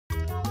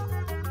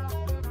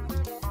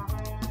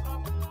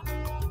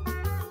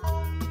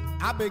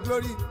Abe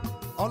glory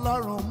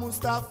Ọlọ́run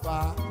Mustapha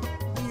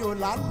ní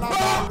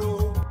Olálàbárò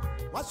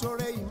wọ́n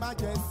ṣoore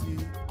emergency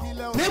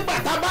kílẹ̀ òun. Nígbà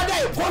tá a bá dá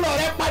ìkólọ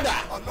rẹ padà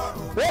ó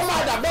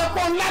máa dàbẹ́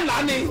pọ́ ńlá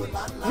lánìí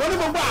lórí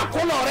gbogbo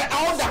àkólọ rẹ a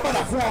ó dà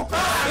padà fún ọ.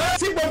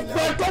 Tí gbogbo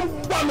ẹ tó ń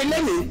gbọ́ mi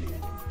lẹ́nìí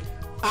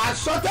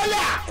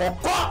àsọtẹ́lẹ̀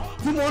àkọ́kọ́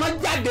tí mo rán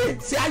jáde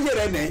sí ayé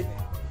rẹ nìyí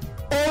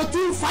o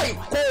ti ń fa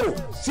ìkorò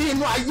sí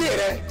inú ayé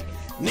rẹ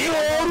ní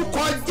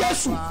orúkọ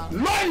Jésù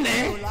lónìí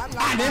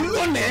àní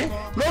lónìí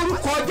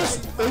lórúkọ Jésù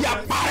ó yá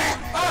parẹ́.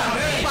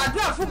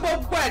 Gbàdúrà fún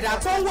gbogbo ẹ̀dá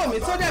tó ń wò mí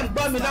tó dẹ̀ ń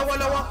gbọ́ mi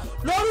lọ́wọ́lọ́wọ́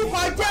lórúkọ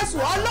Jésù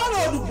Ọlọ́run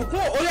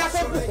olùbùkún ó yá kó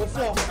bùkún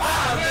fún ọ.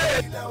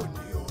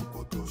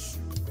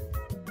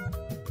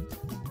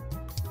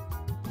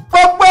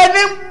 Gbogbo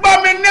ẹni ń gbọ́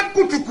mi ní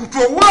kùtùkùtù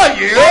òwúrọ̀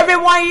yìí.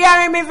 Everyone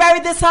hearing me very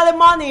this early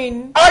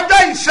morning.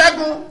 Ọjọ́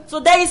ìṣẹ́gun.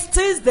 Today is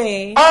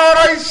Tuesday.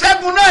 Ọ̀rọ̀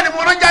ìṣẹ́gun náà ni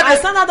mo rán jáde. I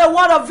send out the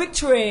word of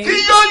victory. Tí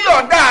yóò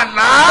yọ̀ǹda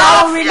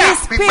That will àlàáfíà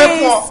release pípé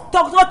fún ọ.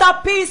 peace, total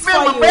peace Mi for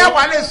mọ̀ pé you.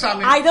 àwa lè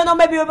sàmì. I don't know,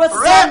 maybe you're able to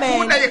say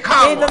amen.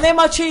 In the name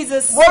of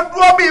Jesus. Mo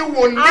dúró bí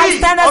wòlíì. I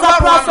stand as a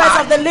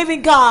prophet of the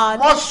living God.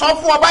 Mo sọ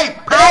fún ọba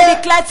ìpè. I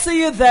declare to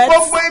you that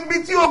Gbogbo ibi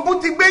tí ogun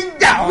ti gbé ń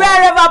jà ọ́.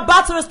 wherever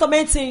battle is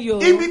tormenting you,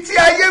 Ibi tí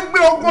ayé gbé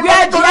ogun where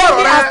lọ the tó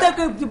enemy lọ́rọ̀ has rẹ.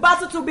 taken the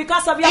battle to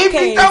because of your Ibi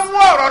case, tó mú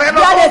ọ̀rọ̀ rẹ where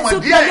lọ́wọ́ they mọ̀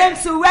took your díẹ̀. name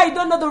to where you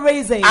don't know the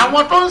reason.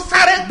 Àwọn tó ń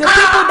sáré ká. The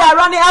people that are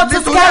running out to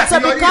Nítorí scatter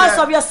àṣeyọrí because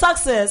rẹ. of your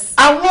success.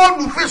 Àwọn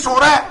olùfisùn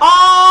rẹ.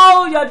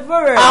 All your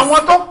viewers, Àwọn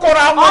tó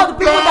kóra all wọn the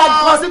people that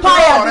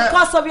conspire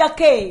because of your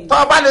case. Tó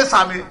o bá lè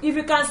sàmì. If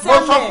you can say Mo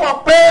sọ fún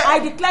ọ pé I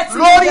declare to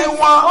you lórí that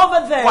wọn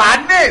over there, wà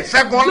á ní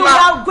ìṣẹ́gun you ńlá.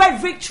 have great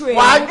victory.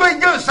 Wà á jó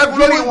ijó ìṣẹ́gun You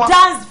lórí will wọn.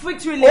 dance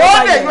victory Ó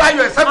over lè yọ ayọ̀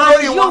them. ìṣẹ́gun lórí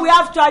And you wọn. will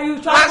have to you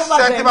try over Láṣẹ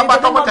them. tí In bàbá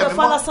the name tọmọ of the tẹ̀mí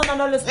Father, mọ́. Son,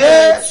 and Holy Spirit.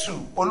 Jésù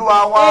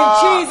Olúwa wa. In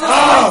Jesus'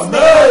 mighty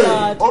name,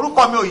 Lord.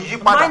 Orúkọ mi ò yí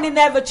padà. Mine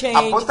never change.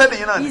 Àpọ́stélì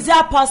yìí náà ni. He's the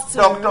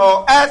apostle.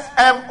 Dr.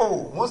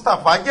 SMO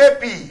Mustapha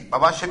JP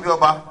Baba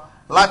SEBIOBA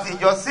láti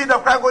ìjọ Seed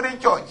of Christ Golden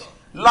Church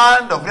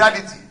Land of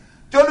Reality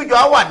tí olùjọ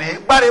á wà ní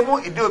Gbáremú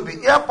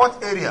Ìdíòbí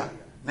Airport area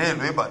ní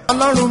ìlú Ìbàdàn.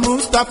 Ọlọ́run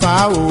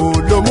Mustapha o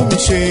ló mú mi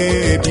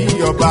ṣe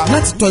bí ọba.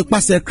 Láti tọ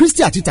ipasẹ̀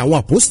Kristi àti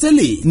tàwọn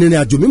àpọ́stélì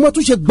nìrìn àjò mímọ́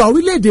tún ṣe gba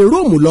orílẹ̀-èdè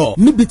Róòmù lọ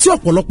níbi tí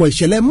ọ̀pọ̀lọpọ̀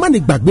ìṣẹ̀lẹ̀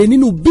mánigbàgbé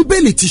nínú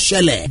Bíbélì ti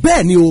ṣẹlẹ̀.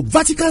 Bẹ́ẹ̀ ni o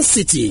Vatican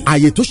City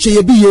àyè tó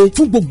ṣeyebíye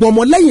fún gbogbo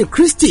ọmọlẹ́yìn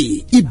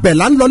Kristi ibẹ̀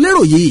là ń lọ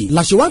lérò yìí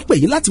la ṣe wá ń pè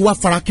yín láti wá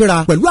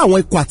farakínra pẹ̀lú àwọn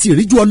ikọ̀ àti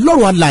ìríjú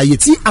Ọlọ́run alààyè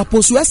tí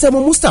àpòsù SMO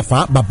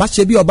Mustapha Baba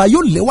SEBIOBA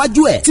yóò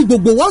léwájú ẹ̀ tí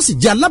gbogbo wa ó sì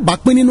jẹ́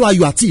alábàápín nínú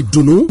ayọ̀ àti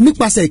ìdùnnú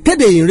nípasẹ̀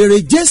ìkéde ìhìnrere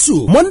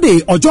Jésù Monday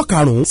ọjọ́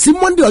karùn-ún sí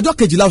Monday ọjọ́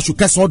kejìlá oṣù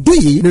kẹsàn-án ọdún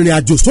yìí nìrìn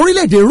àjò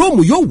sórílẹ̀-èdè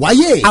Róòmù yóò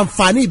wáyé.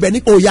 Àǹfààní ibẹ̀ ní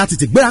òòyà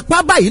tètè gbéra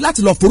pá báyìí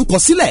láti lọ forúkọ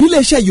sílẹ̀ nílé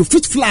iṣẹ́ You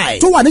Fit Fly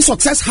tó wà ní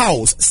Success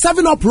House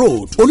 7up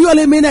Road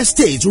Olúyọ̀lé Main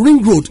Estate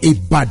Ring Road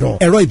Ìbàdàn.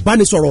 Ẹ̀rọ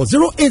ìbánisọ̀rọ̀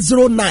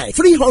 0809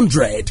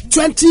 300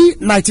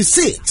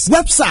 2096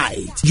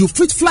 website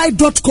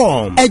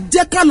youfitfly.com. Ẹ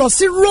jẹ́ ká lọ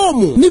sí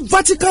Róòmù ní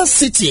Vatican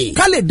City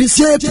ká lè di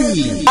CAP.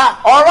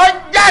 Ọ̀rọ̀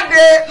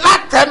jáde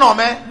látẹnu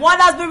mi. What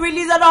has been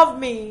released out of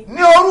me?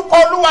 Ní orúkọ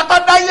Olúwa tó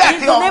dáyé In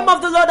àti the name ọ̀run.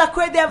 of the Lord that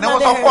created heaven Ni mo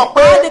and sọ the fún ọ earth,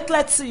 pé I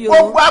declare to you,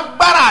 gbogbo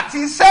agbára àti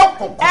iṣẹ́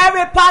òkùnkùn.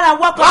 every power and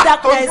work of Látọjú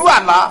darkness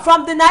àlá,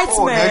 from the ò ní rí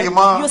nightmare,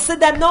 mọ́. you see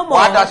them no more.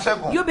 Wàá dá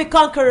ṣẹ́gun. You be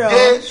conqueror.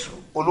 Jésù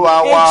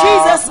Olúwa In wa.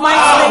 Jesus'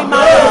 mighty name,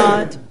 my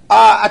Lord.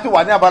 A ti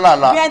wà ní abala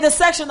àlá. We are in the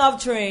section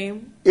of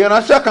dream.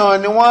 Ìránṣẹ́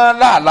kan ni wọ́n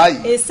láàlá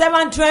yìí. A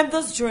servant dreamed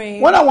this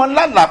dream. Wọ́n láwọn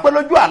lálàá pé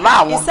lójú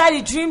àlá He àwọn. said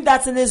he dreamed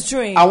that in his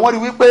dream. Àwọn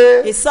rí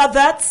wípé He saw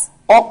that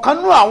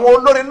ọ̀kan nú àwọn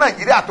olórin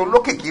Nàìjíríà tó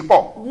lókìkí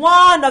pọ̀.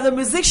 one of the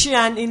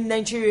musicians in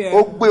Nigeria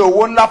Ó gbé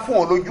owó ńlá fún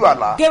òun lójú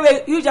àlá. gave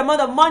a huge amount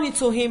of money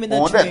to him in the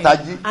Òun dẹ̀ dream.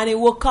 tají. And he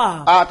woke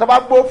up. Tó bá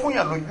gbó fún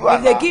yàn lójú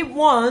If they àlá. give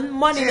one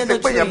money Tí in the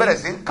ìsìn pé dream, yẹn bẹ̀rẹ̀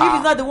sí ń kà á. if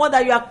it's not the one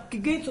that you are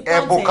going to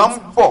Ẹ̀bùn kan ń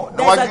count bọ̀ it,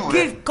 there's níwájú a rẹ̀.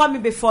 gift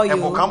coming before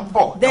Ẹ̀bùn kan ń you.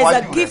 bọ̀ There's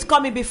a níwájú gift rẹ̀.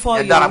 coming before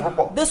Ẹ dára you.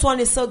 púpọ̀. This one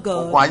is so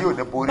good. Òkun ayé ò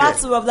ní borí ẹ̀.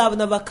 Battle of love will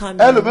never come.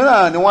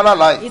 Ẹlòmíràn ni wọ́n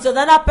lálàá yìí. It's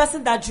another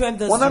person that dreamed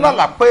this Wọ́n ní dream.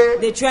 lálàá pé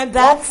They dreamed wọ́n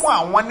that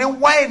fún àwọn ní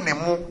wáìnì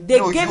mu they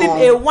ní gave ojú him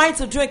a oorun. wine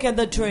to drink in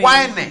the dream.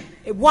 Wáìnì.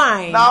 A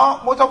wine. Now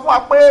mo sọ fún wa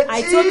pé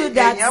I tí told you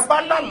that èèyàn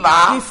bá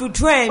lálàá if you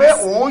dream pé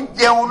òun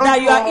jẹun that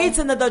lójú you are oorun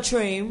eating in the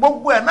dream,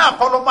 gbogbo ẹ̀ náà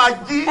kọ́ ló máa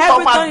jí tó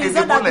every máa tongue is dèdè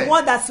not that the múlẹ̀.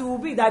 one that will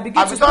be that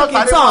begin Àbí to tó speak in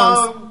sáré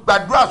tongues. máa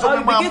gbàdúrà Or sómi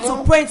you máa begin to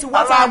mú pray to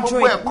what I gbogbo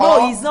drink. ẹ̀kọ́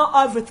No, it's not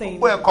everything.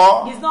 gbogbo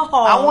ẹ̀kọ́. It's not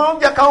all. Àwọn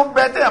oúnjẹ kan ń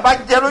bẹ téèyàn bá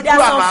jẹ lójú There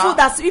are some food àlá.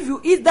 that if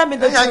you eat them in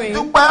the Kéèyàn dream,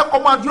 dúpẹ́ kó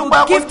máa you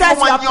dúpẹ́ kó give thanks,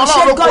 you máa yin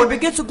appreciate Ọlọ́run God, you lógo ni.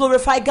 begin to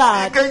glorify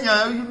God.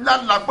 Kéèyàn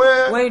lálàá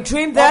pé When you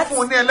dream wọ́n that, fún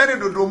un ní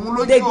ẹlẹ́rìndòdò mú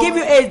lójú they give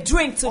you oorun. a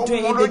drink to Ó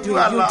drink mú in the lójú dream.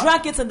 àlá. You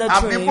drank it in the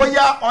Àbí dream.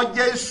 bóyá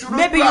ọjẹ iṣu lójú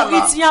Maybe you àlá.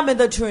 eat yam in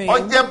the dream.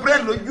 Ọjẹ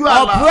bread lójú Or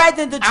àlá. bread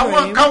in the Àwọn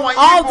dream. nǹkan wọ̀nyí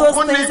All those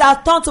ìbùkún ni. things are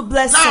turned to Now,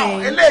 blessing.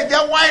 eléyìí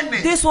jẹ́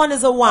wáìnì. This one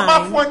is a Wọ́n bá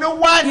fún wine. ọ ní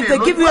wáìnì If they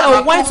give lójú you àlá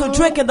a wine tó to mú.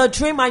 drink in the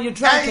dream and you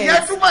drank Ẹ̀yin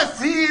yẹn it, túmọ̀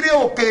sí ire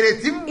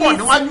òkèrè tí ń bọ̀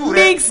níwájú it rẹ̀.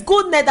 means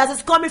goodness that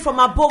is coming from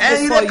above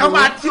Ẹ̀yin before rẹ̀ kan you.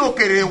 máa tí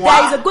òkèrè wá.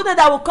 There is a goodness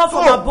that will come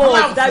from Oh, above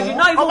plan that fún. you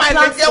not even Ọmọ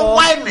plan ilé jẹ́ for.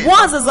 wáìnì.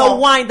 Once is a Oh,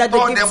 wine that they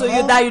oh, give they to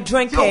you mú that you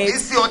drink tí ò kìí it,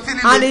 sí ọtí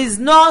líle. and it's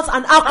not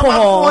an Wọ́n máa fún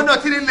alcohol. wọn ní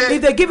ọtí líle.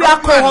 If they give you Lójú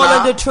alcohol àlá.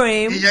 in the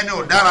cream,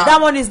 that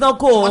one is not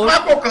good.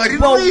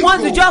 But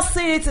once you just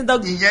see it in the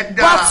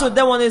bottle,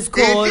 that one is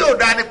good.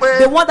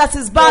 The one that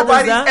is bad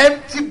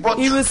is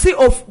you will see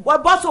a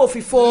bottle of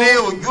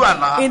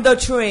ifo in the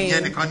train.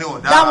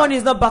 That one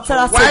is not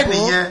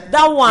palatable.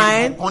 That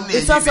wine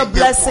is also a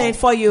blessing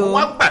for you.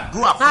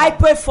 I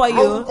pray for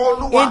you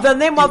in the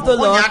name of the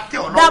Lord.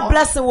 That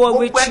blessing will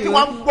reach you.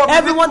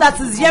 Everyone that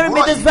is hearing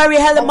me this very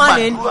early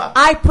morning,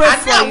 I pray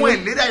for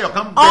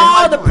you.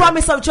 All the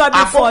promise of joy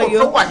before you,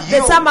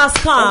 the time has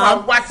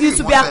come, is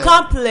to be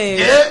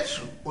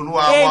accomplished. In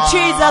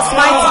Jesus'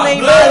 mighty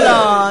name, my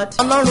Lord.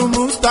 Ọlọ́run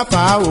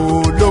Mustapha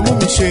o ló mú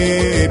mi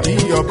ṣe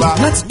bí ọba.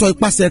 Láti tọ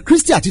ipasẹ̀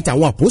Kristi àti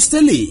tàwọn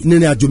àpọ́stélì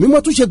nìrìn àjò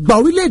mímọ́ tún ṣe gba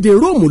orílẹ̀-èdè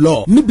Róòmù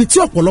lọ níbi tí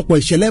ọ̀pọ̀lọpọ̀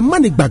ìṣẹ̀lẹ̀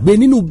mánigbàgbé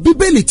nínú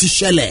Bíbélì ti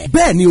ṣẹlẹ̀.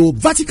 Bẹ́ẹ̀ ni o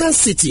Vatican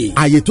City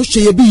àyè tó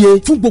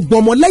ṣeyebíye fún gbogbo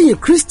ọmọlẹ́yìn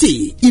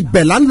Kristi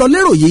ibẹ̀ là ń lọ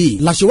lérò yìí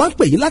la ṣe wá ń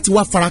pè yín láti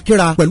wá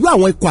farakínra pẹ̀lú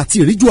àwọn ikọ̀ àti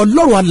ìríjú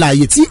Ọlọ́run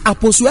alààyè tí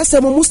àpòsù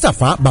SMO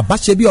Mustapha bàbá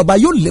ṣe bí ọba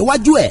yóò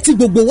léwájú ẹ̀ tí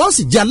gbogbo wa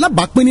sì jẹ́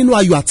alábàápín nínú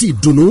ayọ̀ àti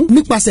ìdùnnú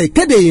nípasẹ̀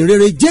ìkéde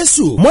ìrere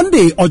Jésù.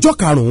 Monday ọjọ́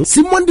 5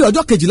 sí Monday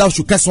ọjọ́ 12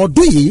 oṣù kẹsàn-án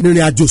ọdún yìí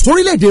nìrìn àjò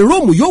sórílẹ̀-èdè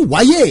Róòmù yóò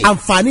wáyé.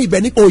 Àǹfààní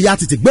ibẹ̀ ní òòyà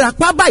tètè gbéra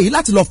pá báyìí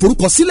láti lọ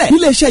forúkọ sílẹ̀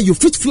nílé iṣẹ́ You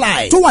Fit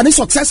Fly tó wà ní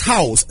Success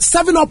House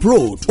 7up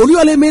Road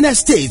Olúyọ̀lé Main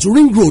Estate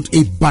Ring Road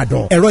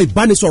Ìbàdàn. Ẹ̀rọ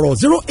ìbánisọ̀rọ̀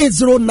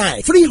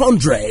 0809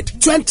 300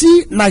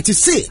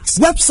 2096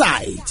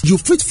 website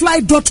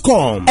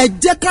youfitfly.com. Ẹ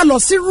jẹ́ ká lọ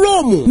sí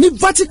Róòmù ní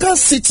Vatican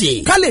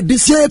City ká lè di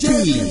CAP.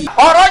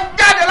 ọ̀rọ̀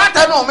jáde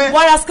látẹnu mi.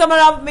 What has come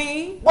out of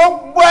me?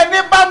 gbogbo ẹni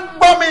bá ń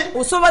gbọ́ mi.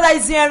 Whosoever that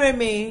is hearing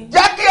me,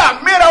 jẹ́ kí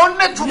àmì rẹ̀ ó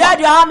nítumọ̀. let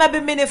your heart be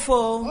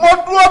meaningful. mo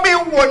dúró bí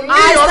wòlíì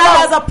I stand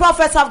Ọlọ́run. as a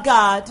prophet of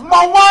God. mo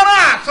wọ́rọ̀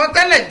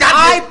àsọtẹ́lẹ̀ jáde.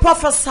 I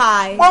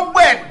prophesy. gbogbo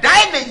ẹ̀dá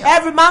ènìyàn.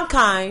 Every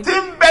mankind tí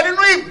ń bẹ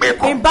nínú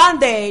ìgbèkùn. in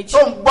bondage, tó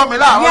ń gbọ́ mi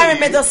láàárọ̀ hearing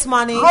me yìí. this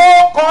morning,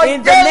 lórúkọ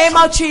in the name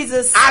of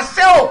Jesus,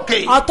 àṣẹ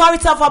òkè.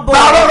 authority of above,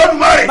 Bàbá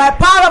Olódùmarè. by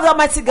power of the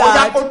Almighty ó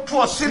yá God, kó tú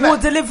ọ sílẹ̀. will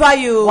deliver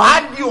you.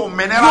 wàá di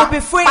òmìnira. You'll be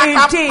free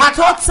indeed,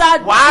 total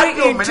wàá di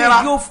free indeed.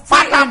 òmìnira. You'll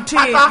free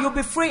indeed. You'll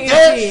be free indeed.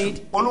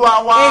 Jésù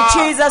Olúwa wa. In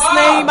Jesus'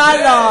 name, my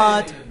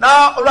Lord.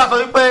 náà Olúwa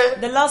sọ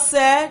wípé The Lord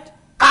said,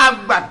 ká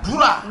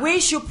gbàdúrà we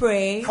should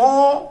pray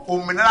fún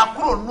òmìnira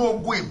kúrò ní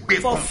ogun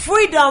ìgbèkùn. for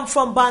freedom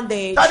from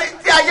bondage. tàbí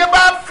tí ayé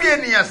bá fi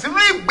ènìyàn sínú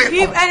ìgbèkùn.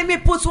 If enemy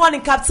puts one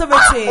in ó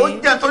captivity,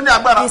 jẹ́ tó ní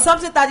agbára. it's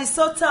something that is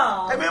so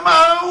tough. èmi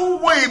máa ń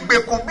wo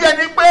ìgbèkùn bí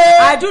ẹni pé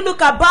I do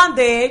look at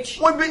bondage,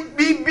 wọ́n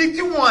bí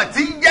tí wọ́n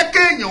ti ń jẹ́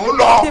kéèyàn ó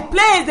lọ. the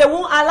place they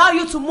won't allow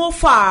you to move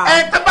far.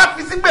 ẹ tẹ́ bá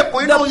fi sí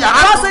ìgbèkùn The inú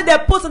yàrá person kan. they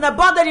put in a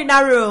bondage in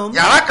a room,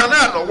 yàrá kan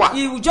náà lọ wà.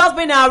 he will just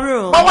be in a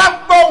room. wọ́n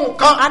wá gbọ́ ohùn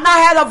kan. And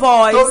I heard a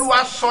voice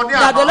Olúwa sọ ní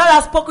that the Lord àná.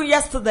 has spoken ó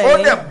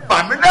yesterday, dẹ̀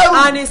bà mí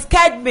lẹ́rù. and it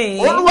scared me.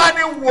 Olúwa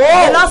ni wò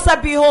The ó. Lord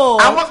said,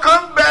 behold, àwọn kan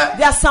ń bẹ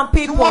there are some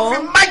tí wọ́n fi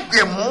people,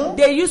 májẹ̀mú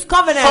they use sọ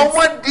covenants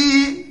wọ́n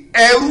di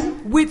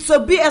ẹrú. with to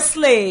be a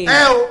slave.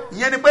 ẹ o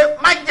ìyẹn ni pé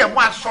májẹ̀mú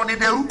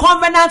asọnidẹrú.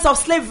 Covenants of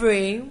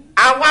slavery,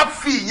 àwa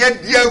fi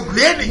ìyẹn di ẹrù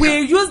lẹ́nìyàn. we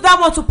use that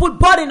one to put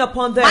burden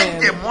upon them.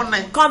 májẹ̀mú ni.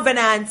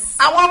 Covenants.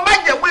 àwọn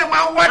májẹ̀mú yìí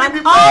máa ń wá And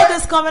níbi all pé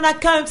this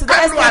covenant came to the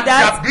kálu extent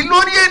that àdàbí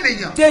lórí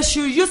ènìyàn. they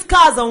should use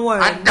cars on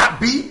one,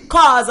 àdàbí.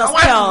 cars or Àwọn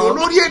spell. àlò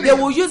lórí ènìyàn. They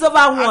will use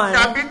over one.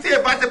 àdàbí tí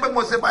ẹ bá ṣe pé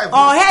mo ṣe báyìí fún.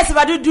 Or else if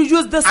I do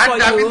use this for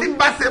àdàbí tí you, n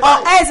bá ṣe or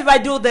báyìí. else if I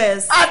do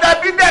this,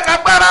 àdàbí dẹ̀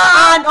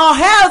lágbára. and or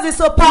else is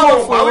so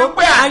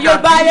powerful, and your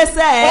Bible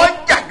says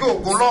ó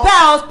jàjọ ògùn lọ.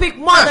 spells speak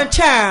more than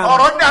charm.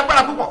 ọ̀rọ̀ ní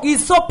agbára púpọ̀.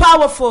 It's so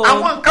powerful.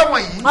 àwọn nǹkan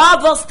wọ̀nyí. All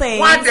those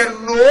things, wọ́n á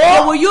dẹ̀ lò they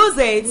ó. will use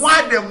it wọ́n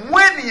á dẹ̀ mú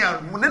ènìyàn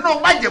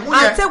nínú májẹ̀mú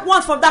and yẹn. take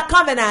one from that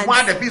covenant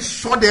wọ́n á dẹ̀ fi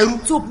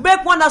sọ́dẹ̀rú. to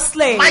make one a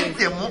slave.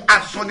 májẹ̀mú The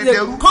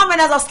asọ́nidẹ̀rú.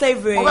 covenant of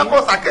slavery. mo fẹ́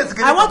kó sàkíyèsí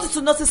kí I want you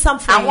to notice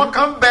something. àwọn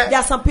kan bẹ There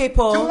are some tí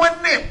people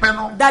wọ́n ní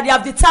ìpinnu that they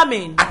have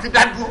determined àti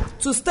dádúró.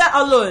 to stay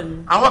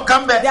alone. àwọn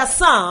kan bẹ There are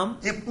some,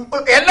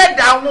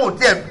 ẹlẹ́dàá wọn ò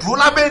tiẹ̀ dúró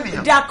lábẹ́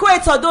ènìyàn. their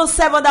creator don't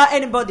serve under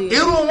anybody.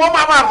 irú wọn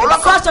máa máa rò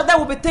lọ́kàn. Such of them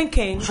will be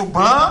thinking,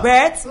 ṣùgbọ́n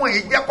but wọn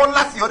yìí jẹ́ kó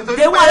láti yọrí torí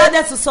they won't allow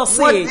them to wọ́n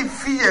succeed ti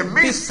fi ẹ̀mí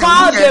because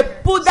ìsìnkú they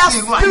yẹn put that sí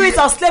inú ayé. spirit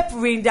of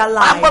slavery in their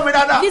Àgbọ̀ mi life.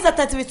 dáadáa. Please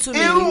attentive to me.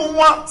 irú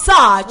wọn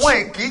Such,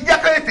 wọn kì í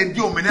jẹ́ kẹ́lẹ́ tẹ̀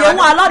di òmìnira. they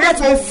won't allow them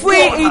to be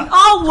free in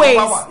all ways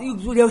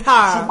they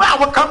have. ṣùgbọ́n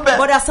àwọn kan bẹ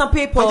But there are some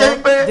people tó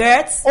jẹ́ pé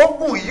that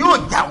ogun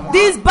yóò jà wọ́n.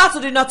 this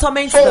battle did not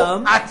torment so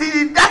them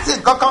àti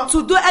dásì kankan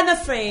to do kò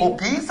anything.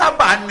 kì í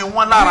sábà ní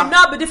wọn It lára. will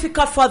not be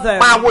difficult for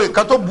them. máa wo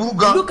ìkan tó burú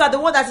gan. Look at the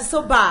one that is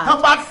so bad.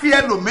 tán bá fi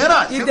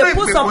ẹlòmíràn If sínú they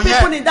put some ìgbèkùn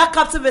people yẹn in that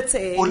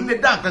captivity, kò ní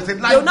lè dá nǹkan sí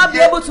they will not be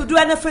láyé. able to do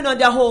anything on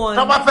their own.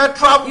 tán bá fẹ́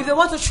travel If they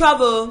want to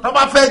travel, tán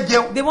bá fẹ́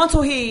jẹun they want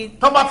to eat,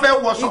 tán bá fẹ́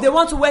if wọṣọ they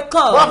want to wake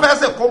wọ́n up, fẹ́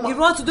ṣe kó if mọ̀ they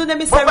want to do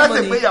naming Wọ́n fẹ́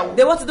ceremony, ṣègbéyàwó.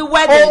 they want to do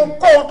wedding,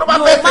 ohunkóhun tó bá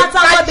no fẹ́ ṣe matter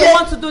what they láyé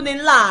want to do in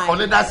kò life,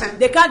 lè dá sí.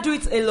 they can't do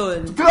it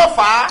alone. kí ló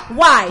fà á.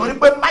 Why? torí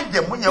pé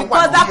májẹ̀mú yẹn wà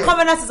Because that lórí ẹ̀.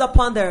 covenant is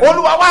upon them.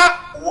 olúwa wá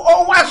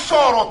ó wá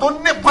sọ̀rọ̀ tó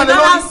nípa lé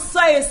Now lórí. so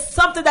saw is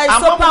something that is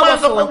so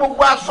powerful.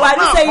 But I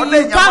didn't say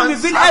you can't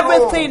reveal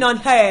everything on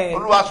her.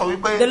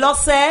 The Lord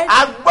said,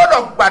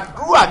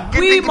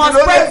 we must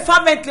pray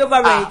fervently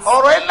over it.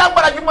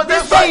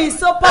 This thing is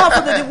so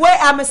powerful that the way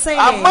I'm saying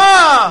it.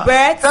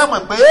 But,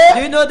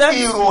 do you know that?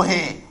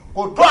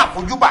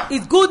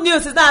 It's good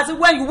news, is that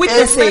when you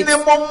witness it, I am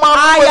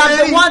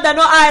the one that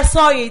know I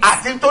saw it,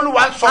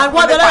 and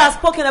what the Lord has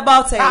spoken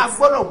about it,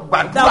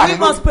 that we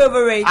must pray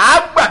over it.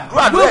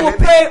 We will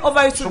pray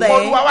over it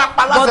today,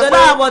 but the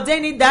Lord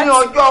ordaining that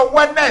on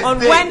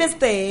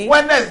Wednesday,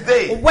 or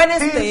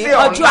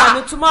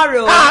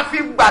tomorrow,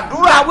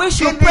 that we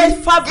should pray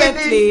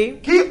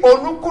fervently, and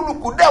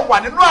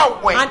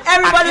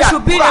everybody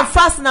should be in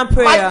fasting and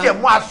prayer. The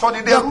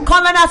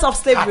covenant of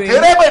slavery, in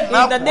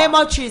the name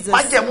of Jesus.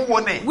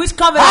 Which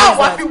covenant is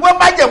that?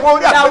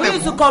 That we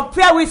need to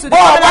compare with the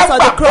covenant of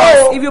the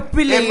cross. If you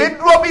believe,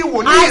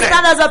 I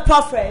stand as a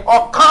prophet. One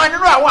of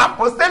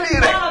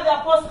the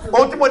apostles.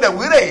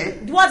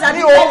 What are the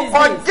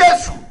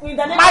in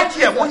the name of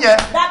Jesus,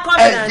 that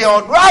covenant,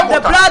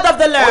 the blood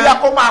of the Lamb,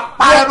 will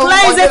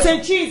cleanse it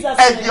in Jesus'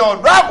 name.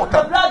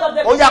 The blood of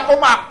the Lamb,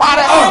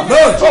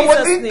 in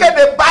Jesus' name.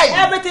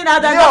 Everything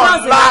that does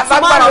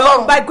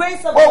tomorrow, by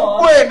grace of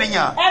God,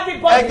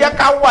 everybody, let's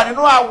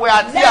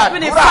be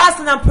in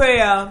fasting and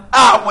prayer.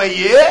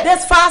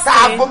 This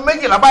fasting,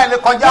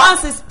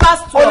 once it's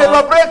past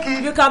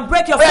 12, you can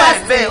break your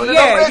fasting.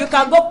 Yeah, you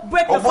can go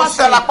break your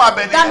fasting.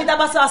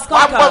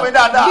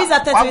 These are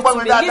 30 to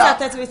me. These are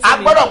 30 to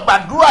me.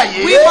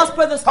 We must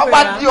pray this prayer.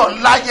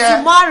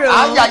 Tomorrow,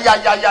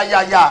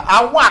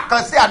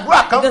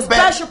 the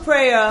special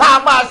prayer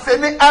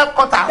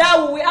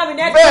that we have in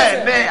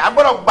headquarters.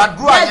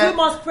 Yes, we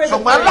must pray the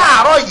prayer.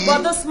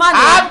 But this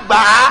morning,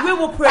 we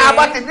will pray.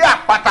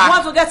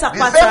 Once we get a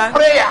pattern,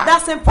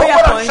 that same prayer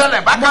point must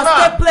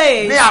take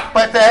place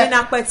in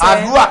Akpete.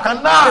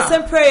 The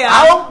same prayer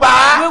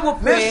we will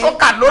pray at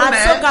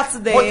Soka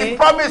today. I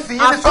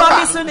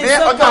promise you in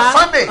Soka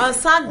on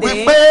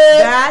Sunday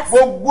that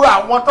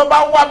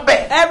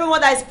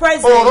everyone that is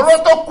present, the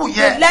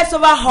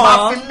leftover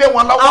hall, I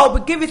will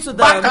give it to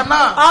them.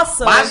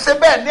 Also, I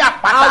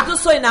will do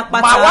so in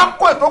Akpata. I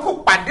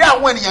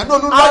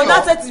will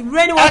not let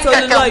anyone to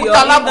the lawyer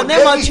in the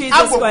name of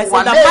Jesus Christ.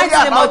 In the mighty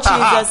name of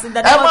Jesus. In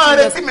the name of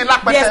Jesus.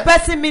 Be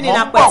expecting me in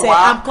Akpata.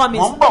 I'm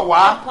coming.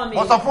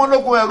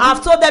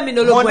 I've told them in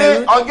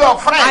Ologwe.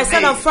 I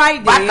said on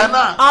Friday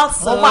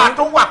also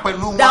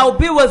that will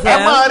be with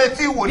them.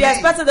 Be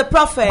expecting the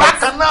prophet.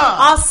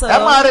 Also, be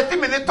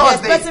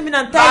expecting me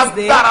on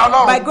Thursday.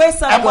 By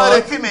grace of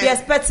God, be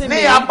expecting me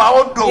in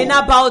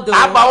Abaudo.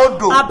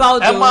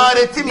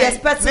 Be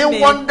expecting me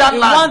in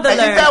Wonderland.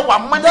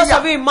 Those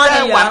of you in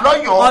Manila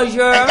or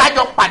Europe,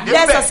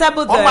 let's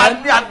assemble there.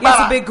 It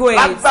will be great.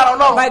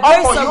 By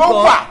grace of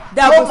God,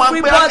 there will be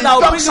free blood that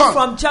will bring you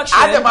from Junction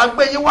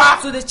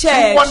to the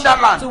church,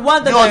 to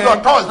Wonderland on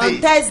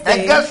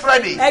Thursday.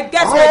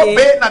 Get ready in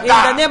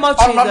the name of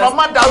Jesus.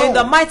 In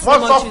the mighty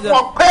name of Jesus.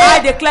 I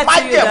declare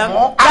to you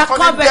that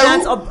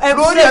covenant of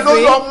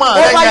slavery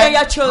over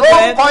your children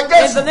in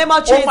the name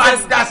of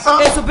Jesus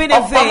is to be in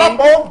vain. A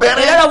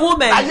lot of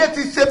women,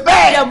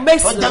 they are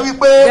mixed that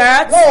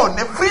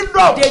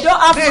they don't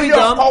have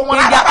freedom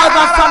in their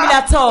other family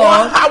at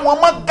all.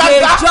 They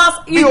just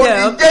eat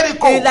them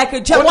like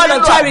a one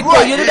of Jericho.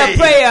 You need a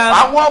prayer.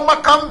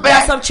 There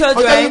are some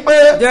children they've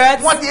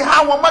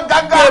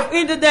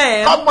eaten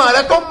them.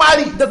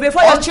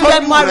 Before your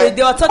children marry,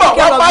 they are taking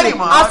care of you.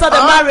 After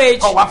the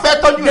marriage, they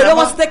don't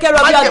want to take care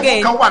of you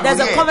again. There's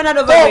a covenant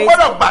over it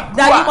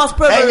that you must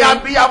pray for it.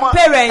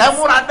 Parents,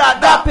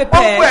 that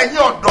prepare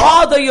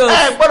all the youth.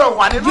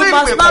 You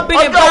must not be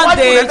in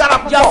bondage.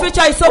 Your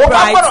future is so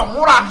bright.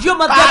 You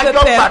must get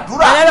prepared. And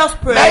let us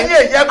pray.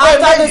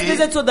 After this,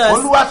 listen to this.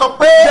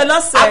 The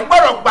Lord said,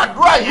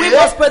 we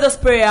must pray this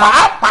prayer.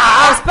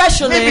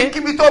 Especially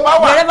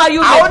wherever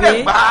you may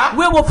be,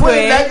 we will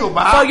pray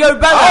for your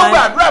brother.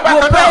 We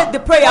will pray the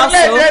prayer also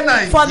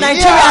for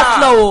Nigeria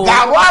flow.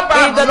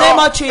 In the name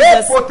of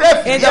Jesus.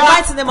 In the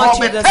mighty name of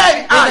Jesus. In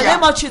the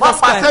name of Jesus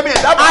Christ.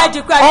 I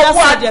declare your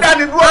subject. I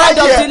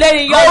don't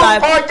delay in your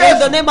life. In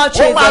the name of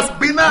Jesus.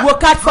 We'll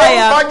catch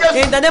fire.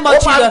 In the name of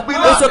Jesus. We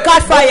will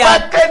catch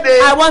fire.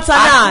 I want to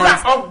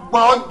announce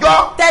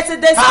 30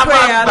 days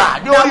prayer. Now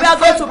we are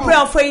going to pray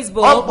on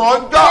Facebook.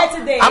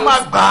 30 days. We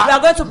are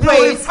going to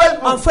pray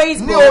on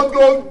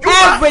Facebook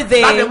every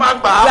day. We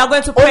are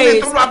going to pray.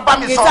 Is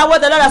that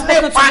what the Lord has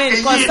spoken to me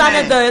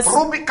concerning this? In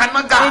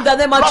the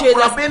name of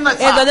Jesus.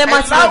 In the name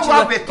of Jesus.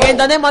 In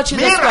the name of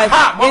Jesus Christ.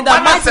 In the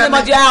mighty name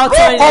of Jesus.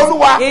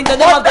 In the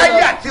name of the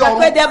Lord. I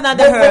pray heaven and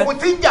the earth.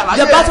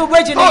 The battle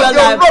waging in your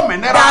life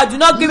that do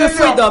not give you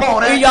freedom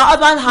in your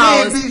husband's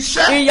house,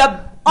 in your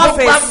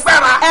office,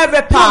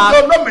 every power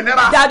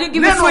that will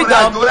give you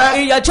freedom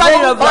in your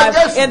journey of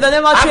life. In the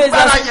name of Jesus,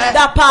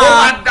 that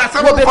power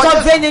will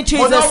become vain in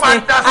Jesus'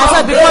 name. I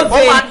said become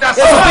vain.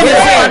 It will be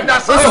the vain.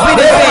 It will be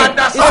the vain.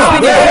 It will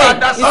be the vain. It will be the vain.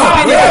 It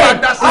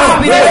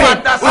will be the vain.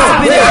 It will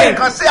be the vain.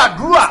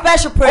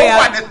 Special prayer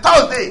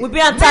will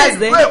be on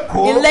Thursday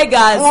in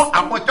Lagos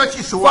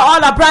for all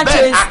our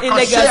branches in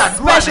Lagos.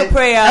 Special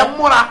prayer.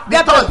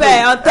 Get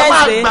prepared on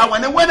Thursday.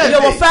 You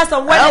will fast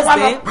on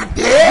Wednesday.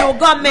 You will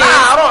go meet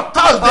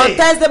on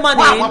Thursday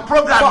morning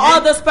for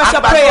all the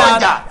special prayer.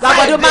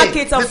 Gabadu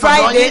market on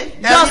Friday.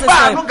 Just the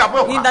same.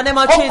 In the name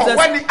of Jesus.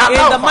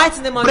 In the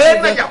mighty name of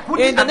Jesus.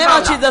 In the name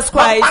of Jesus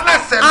Christ.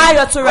 I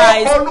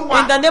authorize.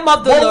 In the name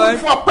of the Lord.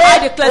 I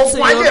declare to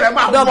you.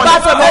 The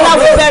battle of Bella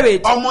will be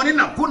buried.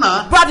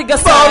 Prodigal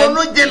son,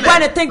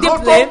 when he think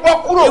deeply,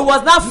 he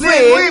was not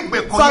free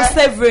from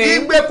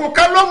slavery.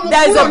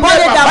 There is a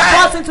body that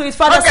brought into his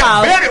father's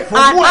house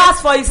and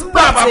asked for his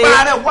property.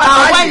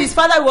 And when his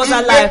father was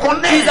alive,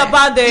 he's a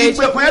bondage.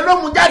 It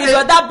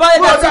was that body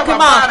that took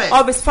him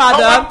out of his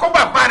father.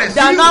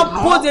 They are now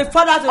put the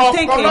father to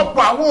thinking.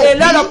 A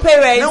lot of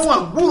parents,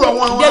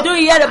 they don't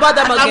hear about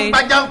them again.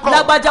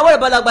 Lagbaja, what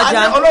about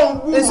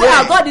Lagbaja? They say,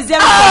 God is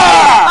hearing me.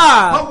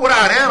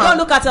 Don't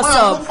look at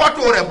yourself.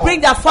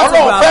 Bring that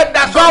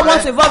photograph. God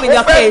wants to involve in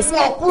your case.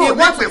 He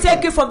wants to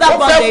take you from that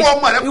bondage.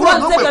 He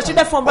wants to take your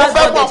children from that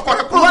bondage.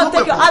 He wants to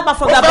take your husband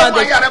from that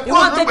bondage. He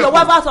wants to take your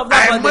wife out of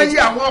that bondage.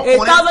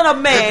 1,000 of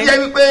men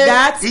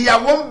that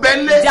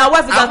their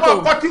wife is at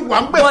home, but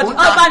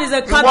husband is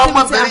a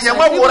captivity.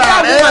 Even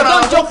that woman,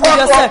 don't joke with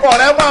yourself.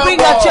 Bring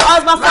your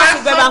husband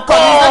fast to and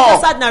come. He's not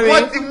just ordinary.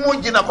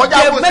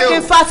 They're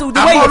making fast with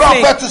the way you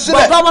think,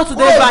 but God wants to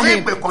deliver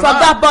him from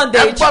that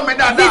bondage.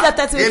 These are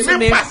testimonies to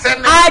me.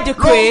 I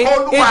decree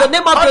in the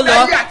name of the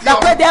Lord that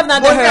created the heaven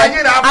and the earth.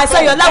 I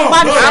say your life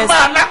manifest.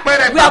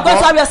 We are going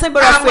to have your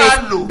symbol of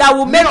faith that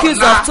will make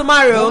use of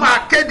tomorrow.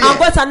 I'm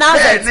going to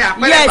announce it.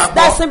 Yes,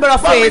 that symbol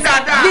of faith.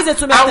 Listen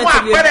to me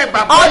attentively.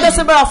 All the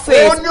symbol of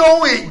faith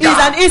is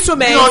an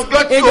instrument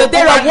in the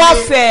day of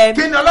warfare.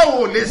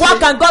 What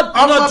can God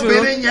not do?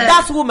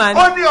 That woman,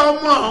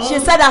 she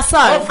said her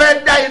son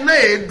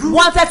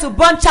wanted to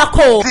burn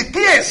charcoal,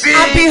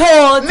 and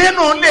behold,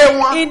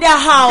 in their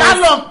house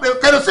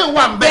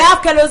they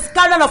have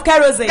gallon of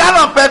kerosene, they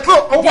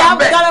have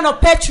gallon of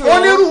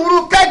petrol, they have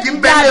a keg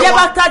in their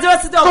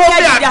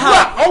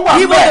house.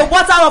 Even the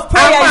water of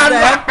prayer is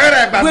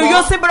there. We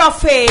use symbol of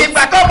faith.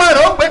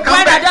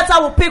 When a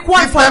daughter will pick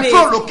one from it,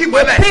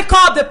 we pick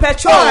up the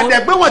petrol and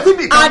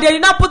they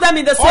did not put them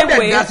in the same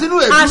way,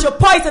 and she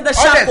pour it in the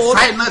charcoal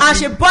and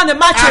she burned the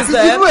matches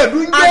there,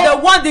 and the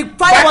one the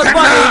fire was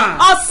burning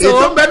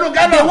also,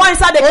 the one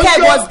inside the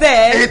keg was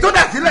there,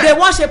 the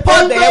one she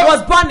poured there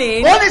was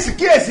burning.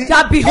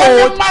 That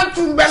behold,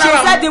 she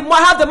said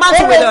I have the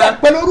mantle with her,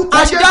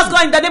 and she just go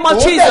in the name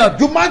of Jesus.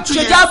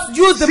 She just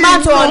used the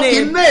mantle on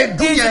him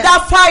into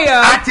that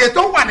fire,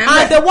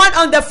 and the one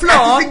on the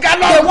floor,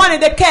 the one in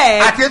the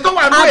keg, and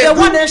the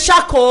one in the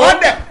shackle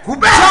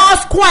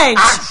just quench.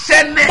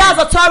 That's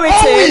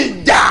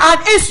authority, an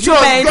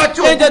instrument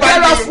in the day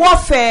of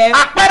warfare.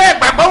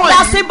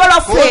 That symbol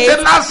of faith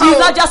is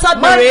not just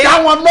ordinary.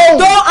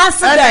 Don't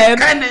answer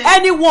them.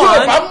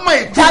 Anyone that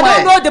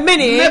don't know the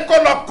meaning,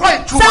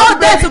 tell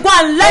them to go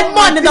and learn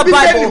more in the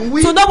Bible,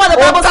 to know what the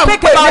Bible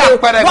speaks about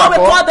it. What we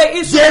call the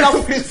instrument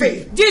of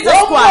faith. Jesus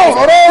Christ,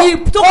 he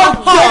took a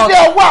hold,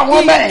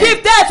 he gave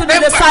that to the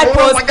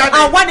disciples,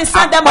 and when he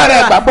sent them out,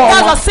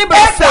 that's a symbol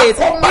of faith.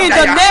 In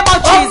the name of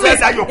Jesus,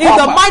 in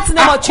the mighty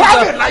name of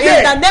Jesus,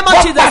 in the name of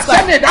Jesus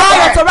Christ,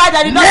 I authorize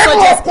that you don't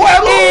suggest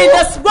in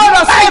the spirit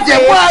of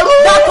slavery,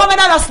 that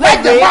covenant of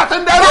slavery,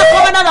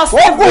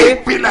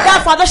 that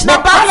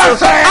foundational battle,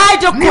 I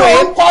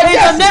decree in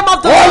the name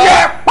of the Lord.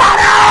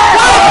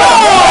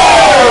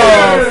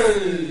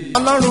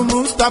 Ọlọ́run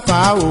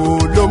Mustapha o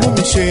ló mú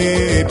mi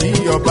ṣe bí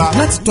ọba.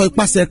 Láti tọ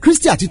ipasẹ̀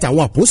Kristi àti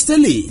tàwọn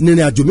àpọ́stélì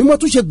nírìn àjò mímọ́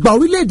tó ṣe gba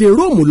orílẹ̀-èdè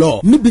Róòmù lọ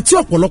níbi tí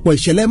ọ̀pọ̀lọpọ̀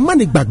ìṣẹ̀lẹ̀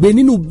mánigbàgbé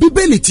nínú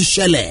Bíbélì ti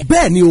ṣẹlẹ̀.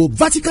 Bẹ́ẹ̀ ni o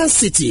Vatican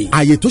City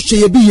àyè tó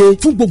ṣeyebíye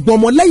fún gbogbo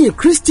ọmọlẹ́yìn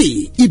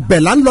Kristi ibẹ̀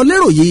là ń lọ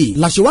lérò yìí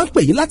la ṣe wá ń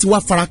pè yín láti wá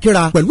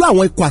farakínra pẹ̀lú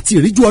àwọn ikọ̀ àti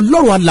ìríjú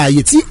Ọlọ́run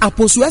alààyè tí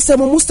àpòsù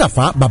SMO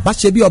Mustapha bàbá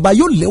ṣe bí ọba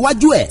yóò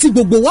léwájú ẹ̀ tí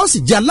gbogbo wa ó sì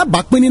jẹ́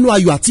alábàápín nínú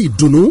ayọ̀ àti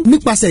ìdùnnú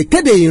nípasẹ̀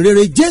ìkéde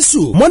ìrere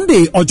Jésù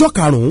Monday ọjọ́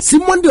 5 sí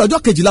Monday ọjọ́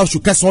 12 oṣù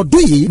kẹsàn-án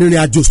ọdún yìí nírìn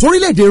àjò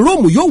sórílẹ̀-èdè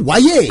Róòmù yóò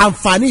wáyé.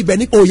 Àǹfààní ibẹ̀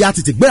ní òòyà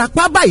tètè gbéra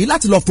pa báyìí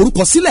láti lọ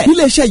forúkọ sílẹ̀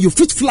nílé iṣẹ́ You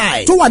Fit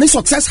Fly tó wà ní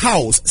Success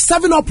House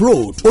 7 Up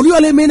Road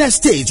Olúyọ̀lé Main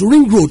Estate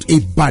Ring Road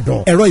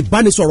Ìbàdàn. Ẹ̀rọ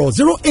ìbánisọ̀rọ̀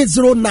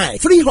 0809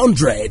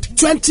 300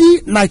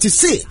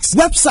 2096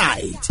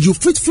 website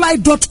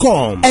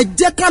youfitfly.com. Ẹ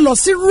jẹ́ ká lọ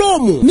sí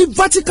Róòmù ní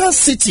Vatican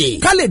City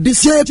ká lè di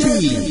CAP.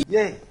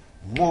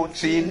 Mo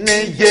ti ní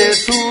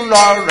Jésù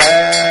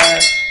lọ́rẹ̀ẹ́,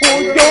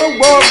 ojú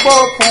gbogbo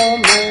fún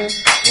mi,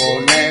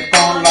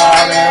 onìkan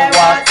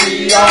lárẹwà tí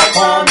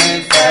ọkàn mi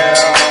fẹ́.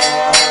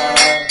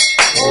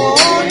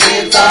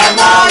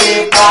 Onítànà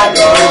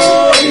ìpàdé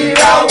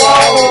ìràwọ̀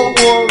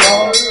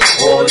òwúrọ̀,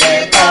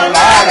 onìkan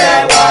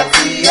lárẹwà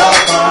tí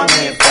ọkàn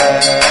mi fẹ́.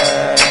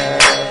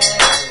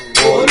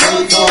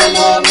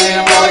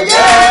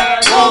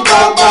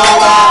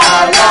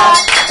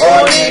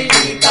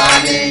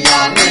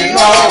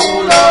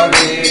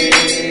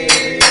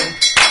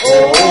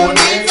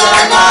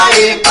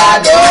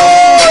 ìpàdé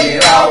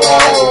ìràwọ̀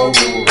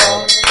òwúrọ̀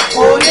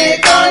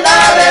oníkan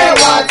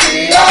lárẹwà tí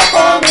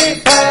ọkàn mi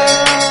fẹ́.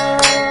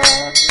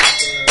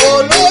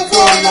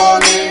 Olùtùnú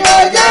ni mo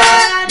jẹ́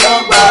ló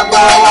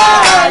gbogbo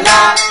wàhálà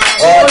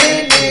orí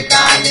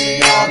nìkan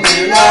nìyàn mi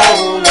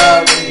lọ́hùn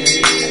lórí.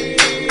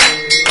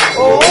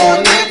 Òun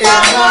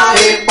nìkan mọ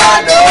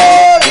ìpàdé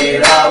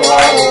ìràwọ̀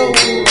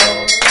òwúrọ̀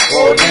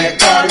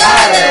oníkan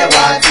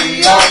lárẹwà tí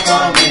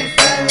ọkàn mi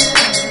fẹ́.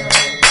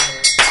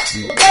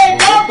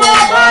 Gbogbo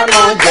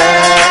bọ́nà jẹ́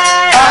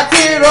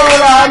àti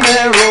rọra mi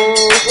rò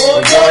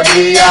òjò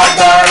di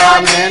agbára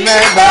mi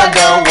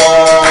nígbàdàn wọ̀.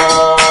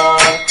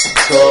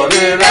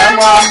 Torí rẹ̀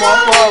mọ́ mọ́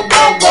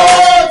gbogbo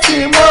tí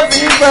mo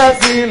fi fẹ́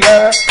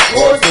sílẹ̀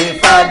ó sì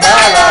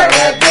fagbára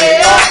rẹ̀ gbé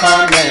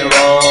ọkàn mi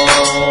rọ̀.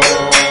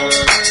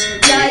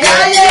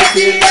 Yàyáyé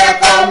tí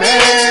ẹ̀kọ́ mi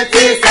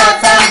tí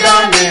Sátánì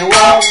dán mi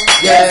wọ́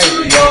Jésù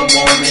yóò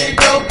mú mi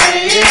dópin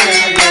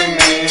ìrìn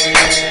mi.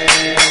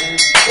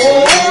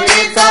 Òun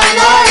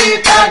ìtànà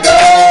ìpàdé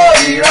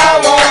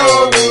ìràwọ̀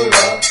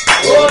òwúrọ̀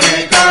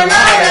oníkan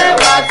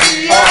lárẹwà tí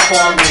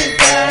ọkàn mi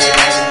fẹ́.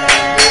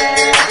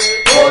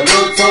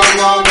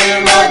 Olùtùnú mi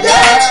ló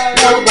jẹ́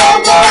ló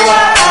gbogbo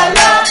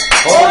wàhálà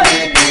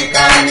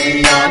oníkan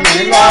nìyàn mi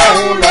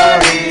lọ́rùn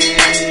lórí.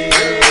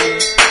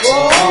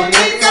 Òun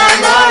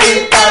ìtànà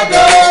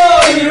ìpàdé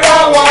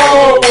ìràwọ̀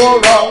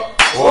òwúrọ̀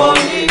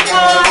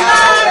oníkan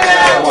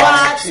lárẹwà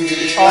tí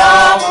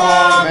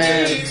ọkàn mi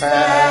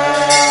fẹ́.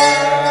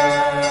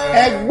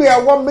 Ẹgbẹ́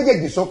ọwọ́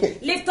méjèèjì sókè.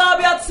 Lift up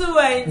your two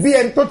hands. Bí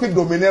ẹni tó ti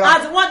dòmìnira.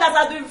 As one that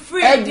has been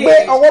free. Ẹgbẹ́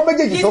ọwọ́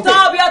méjèèjì sókè.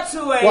 Lift up your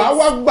two hands. Wàá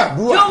wá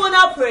gbàdúrà. You will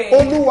not pray.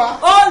 Olúwa.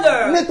 Oh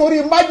Lord. Nítorí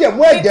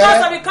májẹ̀mú ẹ̀jẹ̀ rẹ.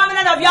 Because of the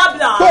covenant of your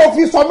blood. Tó o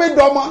fi sọ mí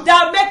dọmọ.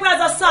 That make me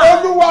as a son.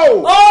 Olúwa o.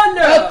 Oh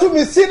Lord. Ẹ tú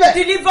mi sílẹ̀.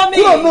 Deliver me.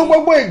 Kúrò nínú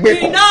gbogbo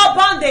ìgbèkùn. In all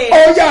bondage.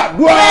 Ó yá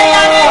àdúrà.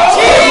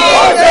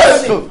 Orúkọ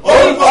Jésù,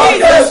 orúkọ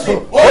Jésù,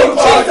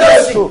 orúkọ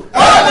Jésù.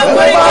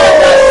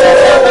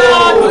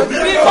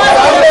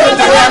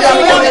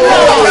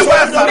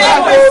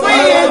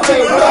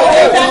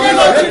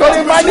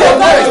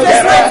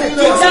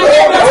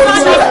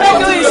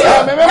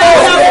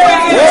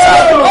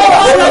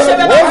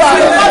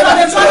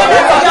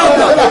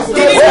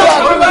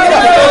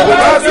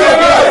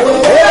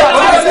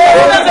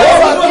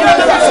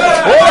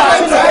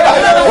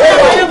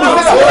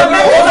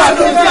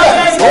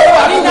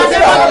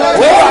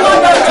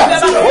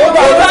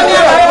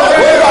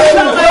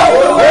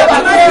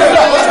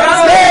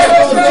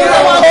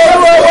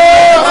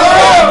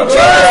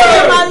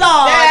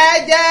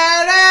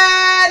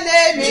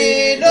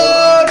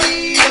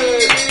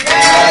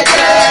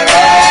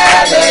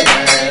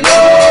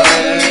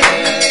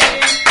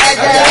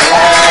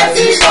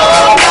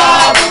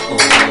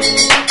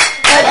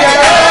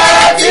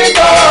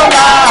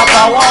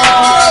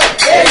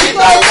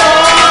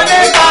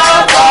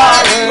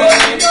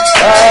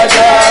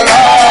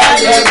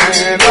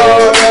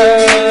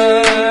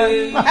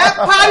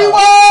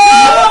 Pariwo!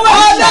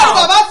 Ọlọ́run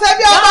bàbá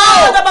SEBIOBA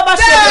o!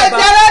 Ṣé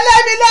ẹ̀jẹ̀rẹ̀ lé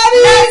mi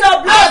lórí?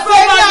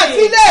 Àfẹ́mi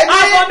àti ilé mi!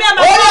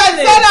 Orí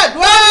ẹ̀sẹ̀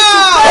làdúrà!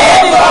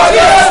 Orúkọ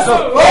Jésù!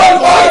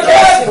 Orúkọ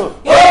Jésù!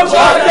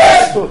 Orúkọ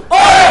Jésù!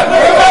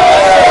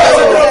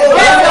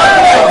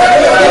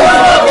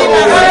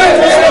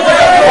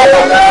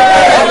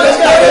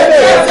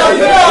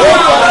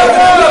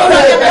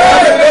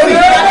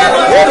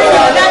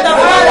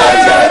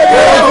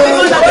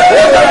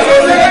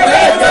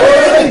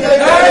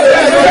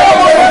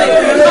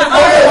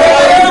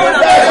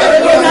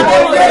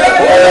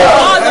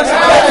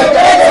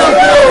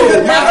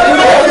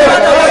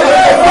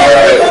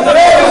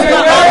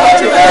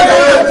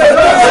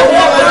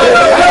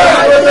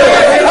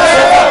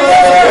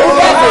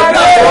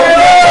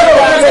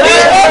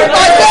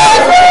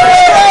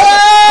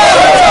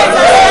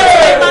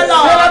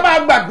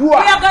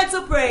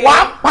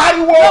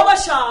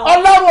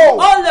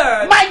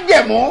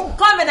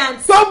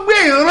 tó gbé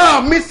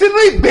ìran mi sínú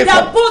ìgbèkùn.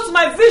 that puts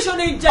my vision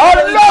in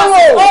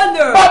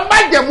Ọlọ́run ọba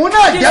jẹ̀mú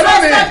náà jẹ́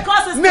lónìí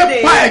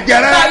nípa ẹ̀jẹ̀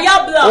rẹ̀.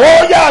 Ó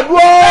yá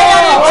dúró.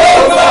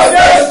 Orúkọ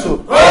Jésù,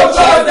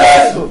 orúkọ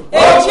Jésù,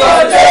 orúkọ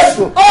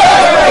Jésù.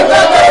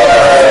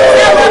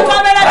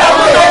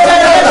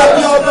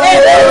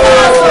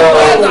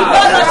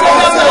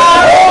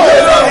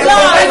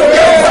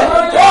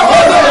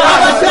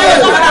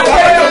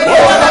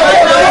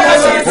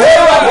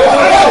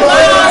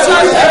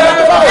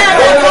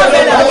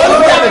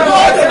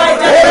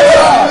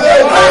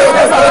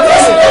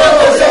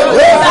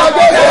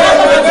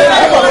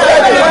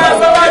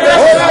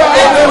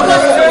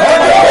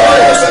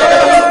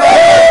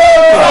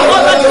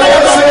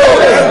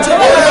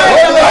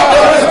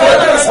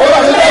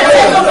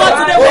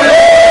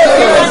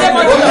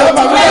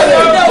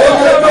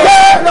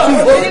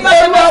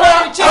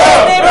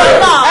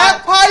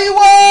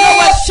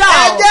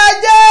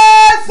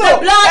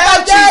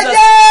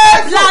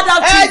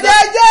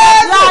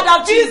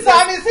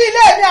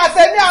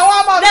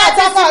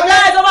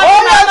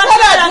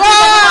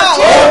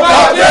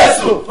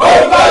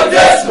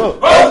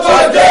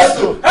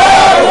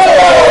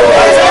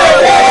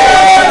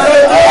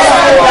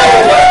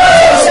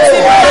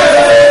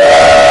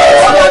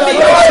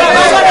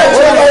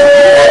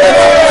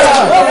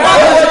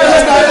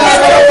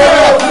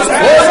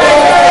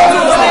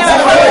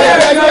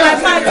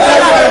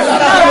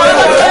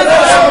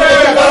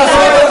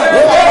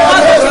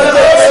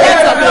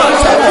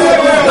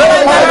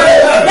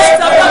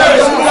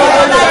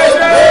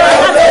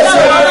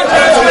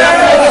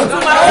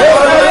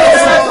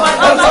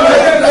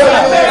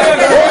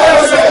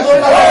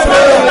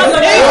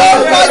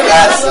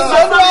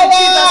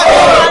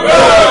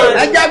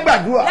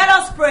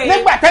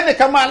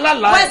 kẹ́nìkan máa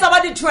lálàá. When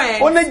somebody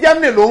dreamt. Ó ní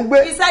Germany ló ń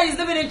gbé. He said he's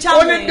living in Ó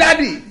Germany. ní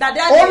daddy. That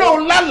daddy. Ó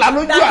lóun lálàá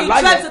lójú àlá yẹn. That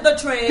he dreamt of the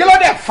dream. Kí ló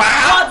dé fà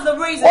á? What's the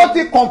reason? Ó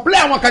ti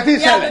complain àwọn kan tí ń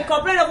He has ṣẹlẹ̀. been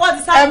complaining of what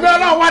is happening. Ẹ̀mí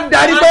Ọlọ́run wá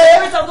darí And pé the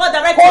Spirit of God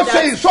directed kó that.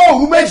 ṣe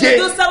ìṣòro méje.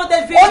 Do 7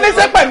 days Ó ní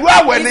ṣe pẹ̀lú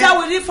àwẹ̀ ni. He said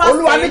we need fasting.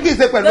 Olúwa ní kì í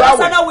ṣe pẹ̀lú The Lord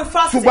àwẹ̀. said no, we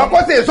fasting. Ṣùgbọ́n kó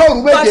ṣe ìṣòro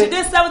But méje. she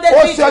did 7 days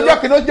Ó vigil. ṣe ọjọ́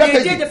kìíní ọjọ́ He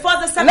kejì. did the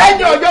first and second Lẹ́yìn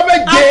day. ọjọ́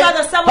méje After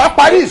the 7th bá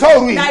parí day, ìṣòro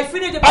yìí. now he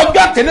finished the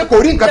Ọjọ́ kìíní kò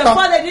rí nǹkan The kan.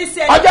 first day didn't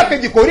say Ọjọ́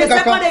anything. kejì kò rí The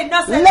nǹkan kan. second day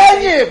not say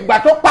Lẹ́yìn ìgbà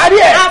tó parí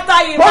ẹ̀ After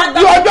he tó ran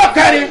di down ọjọ́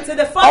kẹrin to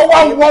the first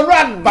ọwọ́ day, wọnú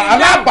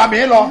alábàmì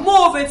lọ.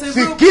 move into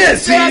Sì room.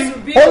 kíyèsí Stairs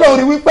will be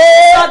olórí wípé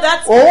So that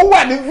òun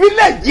wà ní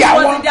fílẹ̀jì He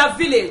was àwọn. in their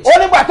village. Ó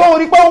nígbà tó ń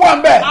rí pé ó wà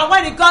ń bẹ̀. And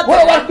when he got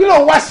Wọ́n wá there, kí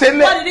lóun wá ṣe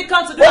lé. what did he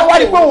come to do? Ó wá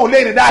rí pé òun lè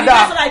rìn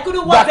dáadáa. He said I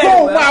couldn't Gbà walk tó very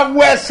òun well. máa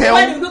wọ ẹsẹ̀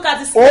When òun. you look at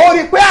his Ó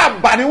rí pé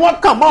àbà ni wọ́n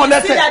kàn mọ́ ọ see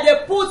lẹ́sẹ̀. that they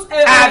put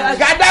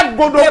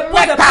Àgádágodo they put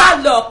a mẹ́ta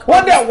padlock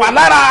wọ́n dẹ̀ wà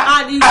lára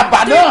and the àbà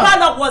padlock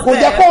náà was kò jẹ́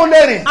there. kó o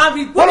lè rìn. And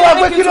we Wọ́n ló wá pé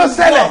couldn't kí ló make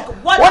him ṣẹlẹ̀. walk.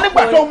 What Wọ́n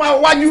nígbà happened? tó máa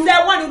wájú. He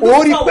said when he Ó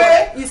looked rí forward,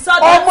 pé he saw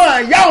that ọmọ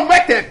ìyá òun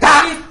mẹ́tẹ̀ẹ̀ta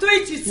his three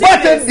bó ti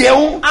siblings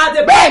dẹ̀hún and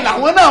the bẹ́ẹ̀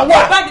làwọn náà wà.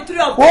 they brought the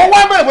three of them. Òun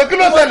wá mọ̀ ìwé kí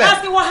ló He was ṣẹlẹ̀.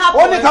 asking what Ó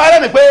happened. ní káwọn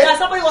lẹ́nu pé That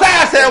somebody was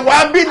sáàsẹ̀ wà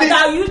ń bí ni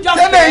that you just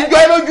tẹ́lẹ̀ said ìjọ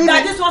ẹ lójú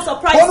that ni. this one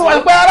surprised Ó ní wà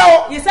you. pé ara o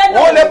He said no.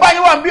 òun lè bá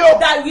yín wà ń bí o.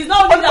 That he's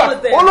not only that was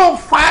there. Ó ló ń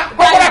fa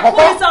kọ́kọ́rọ́ That he àkọ́kọ́.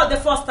 pulled it out the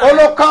first time. Ó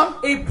ló kán.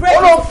 He prayed.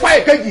 Ó ló ń fa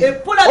ìkejì. He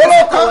pulled out Ó the ló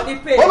second kán. one. He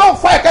paid. Ó ló ń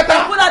fa ìkẹta.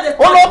 He pulled out the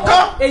Ó ló third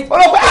kán. one. He Ó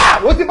ló pé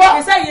ó ti bọ́.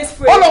 He said he is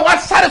free. Ó ló wá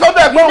sáré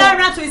sọ́dọ̀ ẹ̀gbọ́n. He now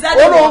ran to his Ó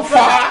elder ló ń brother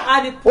fà á.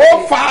 and he Ó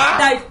prayed. fà á.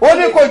 That he Ó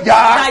ní kò jà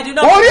á. that he did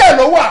not Orí ẹ̀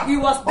ló wà. He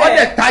was Ó dẹ̀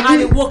there tají. and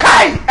he woke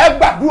Káì up. ẹ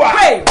gbàdúrà.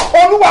 Pray.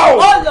 Olúwa o.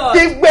 Oh, Lord.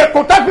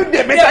 Ìgbèkùn tó fi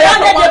dèmí They táyà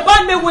bonded, tọ́mọ. they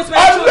bond me with my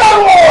Ọlọ́run children.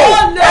 o. Oh,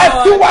 Ẹ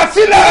Lord. tú wa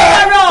sílẹ̀.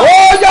 Ọlọ́run.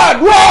 Ó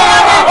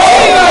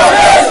yàdúrà.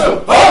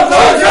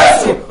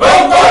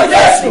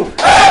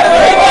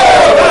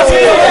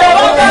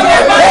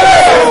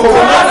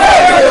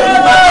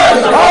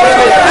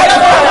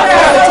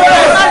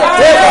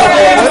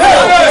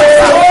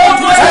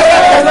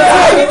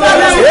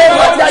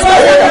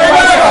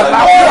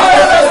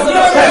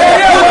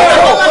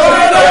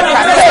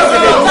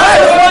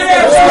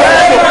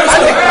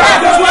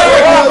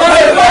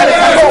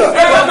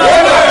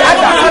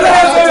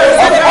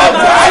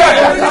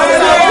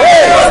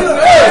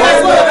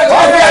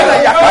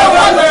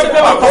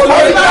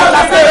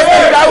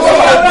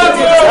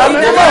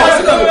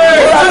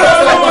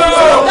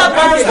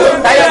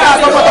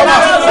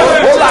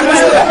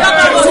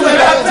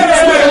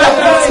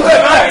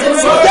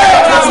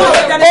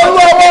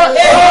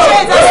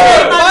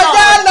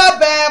 Ọjà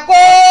lọ́bẹ̀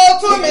kó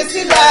tú mi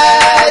sílẹ̀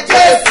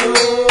Jésù.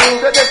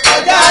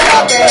 Ọjà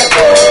lọ́bẹ̀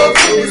kó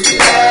tú mi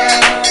sílẹ̀.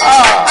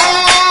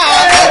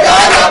 Ọjà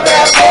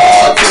lọ́bẹ̀ kó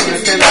tú mi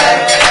sílẹ̀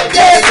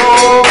Jésù.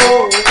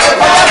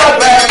 Ọjà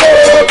lọ́bẹ̀ kó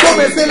tú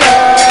mi sílẹ̀.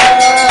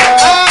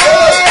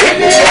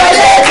 Ibi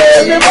ayé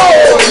tèmi mọ́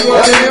òyìnbó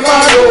ni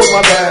máa lò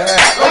mọ́ bẹ́ẹ̀.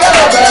 Ọjà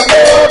lọ́bẹ̀ kó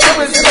tú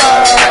mi sílẹ̀.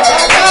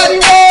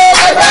 Ariwo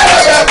ọjà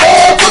lọ́bẹ̀ kó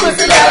tú mi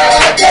sílẹ̀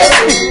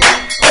Jésù.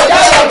 Ọjà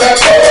lọ́bẹ̀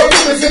kó tú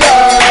mi sílẹ̀.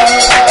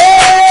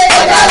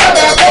 Ọjà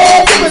lọ́bẹ̀ kó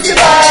tú mi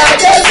sílẹ̀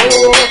Jésù.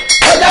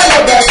 Ọjà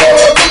lọ́bẹ̀ kó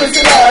tú mi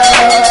sílẹ̀.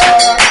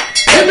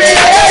 Ibi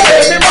ayé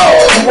tèmi mọ́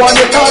òyìnbó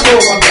ni máa lò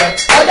mọ́ bẹ́ẹ̀.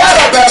 Ọjà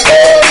lọ́bẹ̀ kó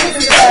tú mi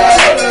sílẹ̀.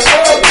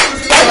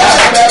 Ọjà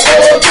lọ́bẹ̀ kó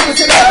tú mi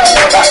sílẹ̀.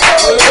 Ọjà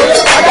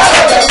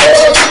lọ́bẹ̀ kó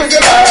tú mi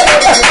sílẹ̀.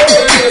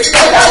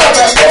 Ọjà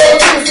lọ́bẹ̀ kó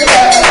tú mi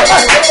sílẹ̀. Ọjà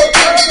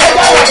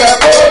lọ́bẹ̀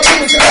kó tú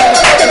mi sílẹ̀.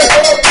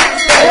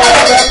 Ọjà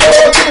lọ́bẹ̀ kó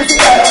tú mi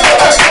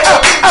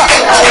sílẹ̀.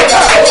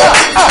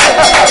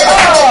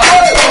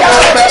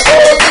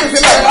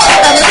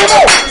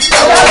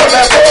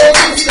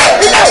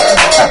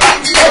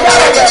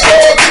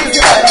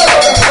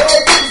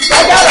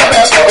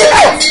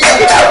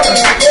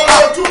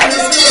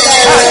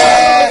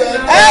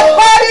 Ẹ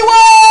pariwo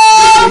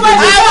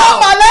àwọn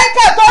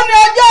màláíkà tó ní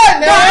ọjọ́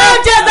ìní.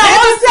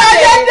 Ibi tí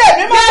ayé dè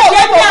mí mọ́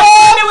tòkòtò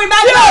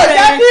tí ò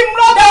jẹ́ kí n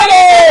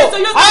lọ́gbọ̀lò.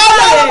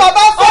 Ọlọ́run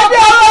bàbá sóbí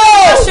ọ̀rọ̀.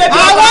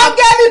 Àwọn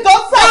áńgẹ́lì tó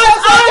ń sáré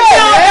sókè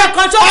ìní.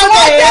 Àwọn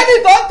áńgẹ́lì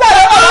tó ń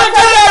tẹ̀lé ọmọ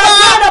tẹ̀lé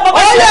ọmọ.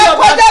 Oyè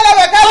kọjá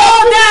lọ́wọ́ ká ló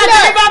kú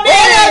sílẹ̀.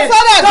 Oyè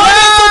sọ́dà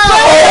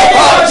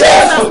náà.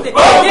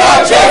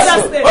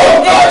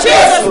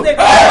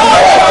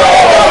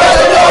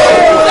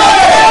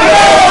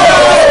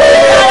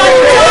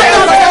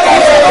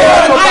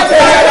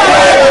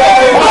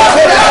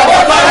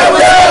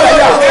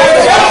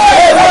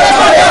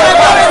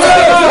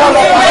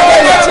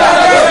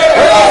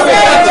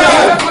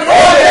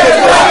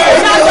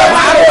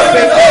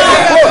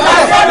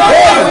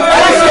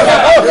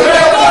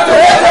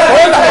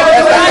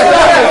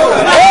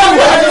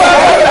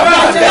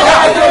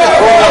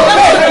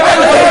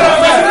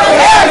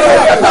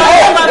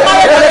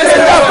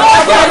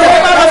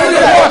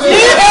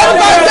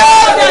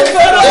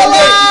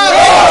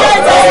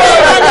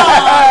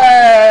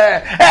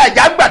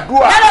 Ẹ̀já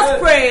gbàdúrà. Let us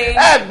pray.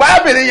 Ẹ gbá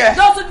obìnrin yẹn.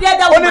 Those who dare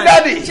that Ó ní woman,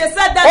 dádì. she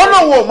said that Ó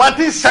lóun ò máa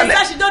ti she ṣẹlẹ̀.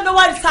 said she don't know know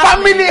what is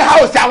happening. Family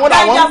house àwọn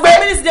That làwọn their ń gbé.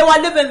 families they were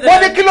living there. Wọ́n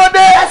ní kí ló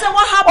dé? I said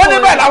what Ó happened? ní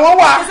bẹ́ẹ̀ làwọn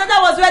wà. He said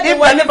that was where they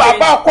were Ibẹ̀ ni living.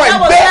 bàbá ọkọ ẹ̀ That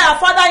was gbé. where our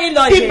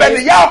father-in-law is. Ibẹ̀ ni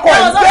ìyá ọkọ ẹ̀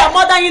That was gbé. where our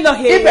mother-in-law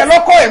is. Ibẹ̀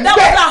lọ́kọ ẹ̀ ń That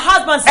gbé. was our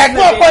husband's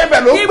Ẹ̀gbọ́n ọkọ ibẹ̀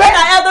ló ń Even gbé.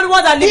 the elderly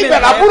ones are living Ibẹ̀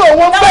there. làbúrò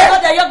wọn That gbé. was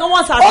what the younger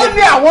ones are Ó living.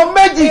 ní àwọn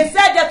méjì He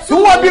said the tí two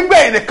wọ́n bí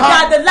gbẹ̀yìn nìkan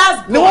that the last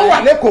ni wọ́n wà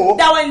lẹ́kọ̀ọ́.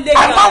 that were in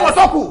Lagos. Àmọ́ àwọn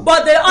tó kù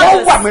But the wọ́n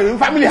others, wà mẹ́rin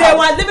family they house.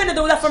 were living in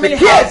the family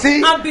house. Kíyèsí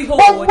And behold,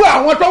 gbogbo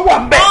àwọn tó wà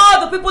ń bẹ̀ all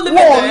the people living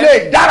wọn ò lè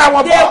there, dára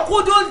wọn they bọ̀.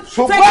 couldn't take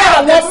Ṣùgbọ́n care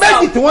of àwọn méjì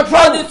themselves. tí wọ́n But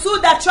travel the two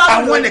that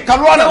traveled, àwọn nìkan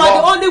ló wà they lọ́wọ́.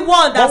 were the only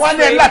one that Wọ́n wá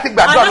ní stayed. láti And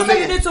gbàdúrà that's lólè why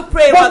you yẹn. need to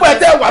pray Gbogbo about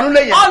ẹ̀tẹ́ this. wà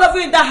lólè yẹn. All of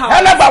you in that house.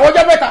 Ẹlẹ́gbàá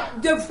wọ́jọ́ mẹ́ta.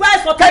 The first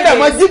for 3 Kẹ́dẹ̀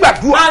mọ days jí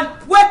gbàdúrà. and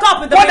wake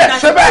up in the Wọ́n dẹ̀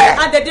midnight ṣe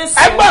bẹ́ẹ̀. and they did so.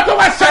 Ẹgbẹ́ tó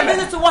máa And ṣẹlẹ̀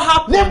listen to what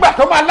happened. nígbà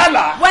tó máa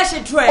lálàá. When she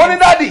dreamt, Ó ní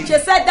dádì. she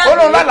said that Ó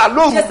lóun lálàá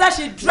lóru. she said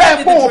she Bẹ́ẹ̀ dreamt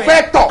in kó òun the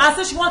fẹ́ dream. tọ̀. And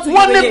so she wants to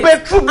Wọ́n ní urinate.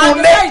 bedroom And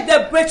nulẹ̀. there is the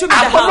bedroom in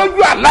the Àmọ́ house.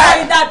 lójú àlá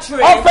And in that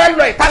dream, ó fẹ́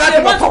lọ ìtara she tí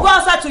mo wants to tọ̀. go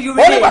outside to Ó ní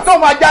urinate. bàtà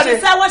òun máa jáde. She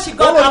said when she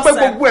got Ó lóun pé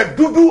outside, gbogbo ẹ̀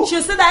dúdú.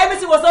 she said that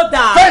everything was so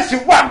dark. Fẹ́ǹsì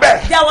wà ń bẹ̀.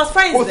 There was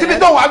friends Kò síbi there.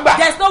 tó wà gbà.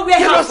 There's no way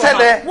Kí ló out for her.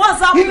 ṣẹlẹ̀? What's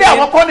happening? Ilé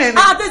àwọn kọ́ ni ni.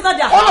 Ah, this is not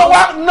their Ó lọ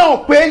wá house.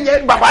 náà pé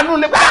yẹn bàbá nù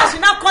lé. She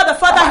now called the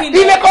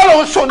father-in-law. Ilé kọ́ ló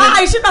ń sùn ni.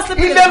 Ah, is she not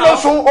sleeping in Ilé the ló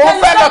house? sùn, ó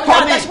Then fẹ́ she lọ told tọ̀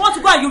her ni. that she wants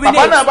to go and urinate.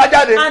 Bàbá náà bá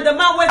jáde. And the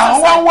man went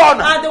Àwọn wá ń wá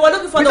ọ̀nà. and they were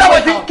looking for Bí the táwọn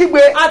way ti ń out.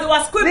 kígbe And they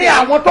were screaming. ní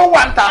àwọn tó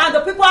wà ń ta. And the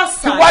people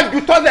outside, Síwájú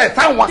tọ́lẹ̀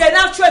sáwọn. they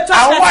now threw a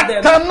Àwọn torchlight to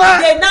them. àtàná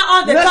They now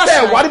on the lẹ́sẹ̀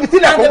torchlight. wà níbi tí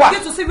And ilẹ̀kùn they wà.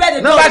 begin to see where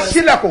the Náà door bá was.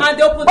 sílẹ̀kùn. And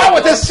they opened the Báwo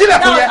door. ti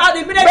sílẹ̀kùn That was yẹn? how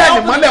they immediately Bẹ́ẹ̀ ni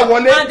opened the mọ́lẹ̀ door.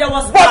 wọlé. And there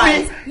was Bọ́bí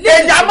light.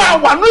 Listen èèyàn to máa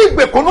me. wà ní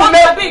ìgbèkùn What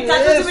nílé. can be in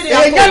captivity in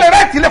Èèyàn lè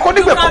rẹ̀ tilẹ̀ kó ní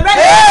ìgbèkùn. You can rest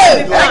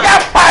in the Ẹ̀yà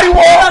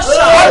pariwo.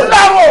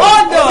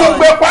 Ọlọ́run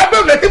ìgbèkùn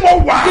abẹ́òlẹ̀ tí mo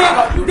wà.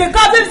 The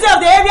captivity of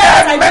the area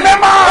that I Ẹ̀mẹ́mẹ́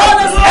máa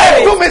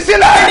ẹ̀tú mi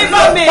sílẹ̀.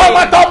 Deliver me.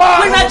 Tọmọtọmọ.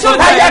 With my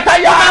children.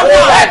 Tayátayá. With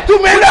my wife. Ẹ̀tú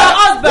mi With lẹ̀. my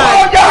husband.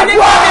 Ó yá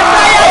Deliver àdúrà. me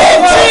fire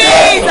in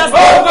Jesus'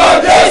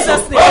 name.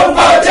 Jesus'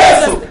 name.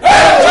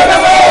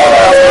 Jesus'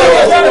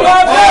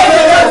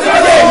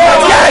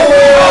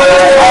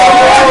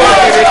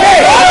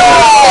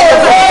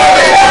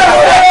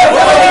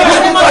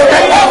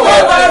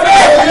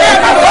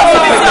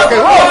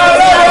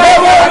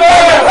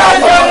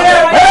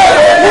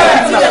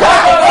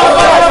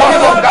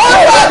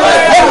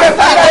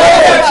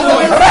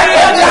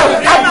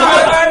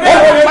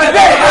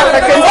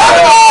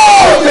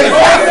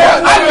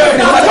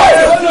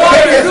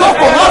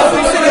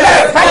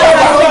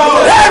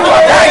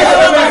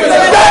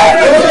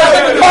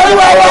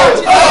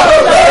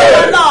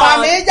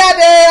 Fàmí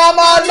jáde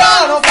ọmọ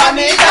Ọlọ́run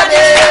fàmí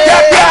jáde.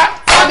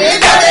 Fàmí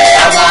jáde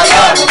ọmọ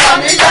Ọlọ́run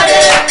fàmí jáde.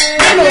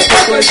 Nínú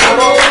kòkò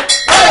ìṣòro,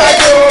 ọ̀rọ̀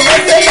jù mí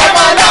sí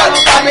ọmọ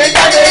Ọlọ́run fàmí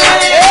jáde.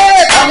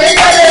 Fàmí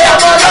jáde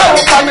ọmọ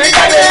Ọlọ́run fàmí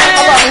jáde.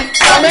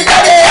 Fàmí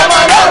jáde ọmọ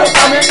Ọlọ́run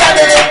fàmí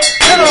jáde.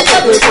 Nínú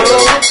kòkò ìṣòro,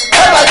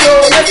 ọ̀rọ̀ jù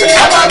mí sí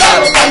ọmọ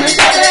Ọlọ́run fàmí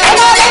jáde.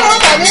 Ọmọ Ọlọ́run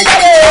fàmí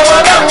jáde. Ọmọ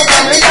Ọlọ́run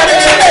fàmí jáde.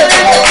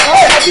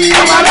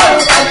 Ọmọ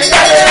Ọlọ́run fàmí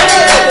jáde.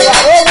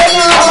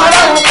 Ọmọ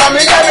Ọlọ́run fàmí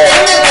jáde.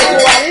 Ọmọ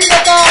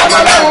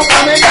Ọlọ́run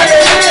fàmí jáde.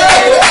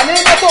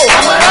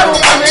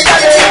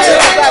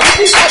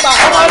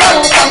 Ọmọ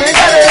Ọlọ́run fàmí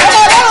jáde. Ọmọ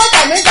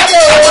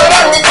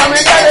Ọlọ́run fàmí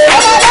jáde.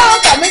 Ọmọ Ọlọ́run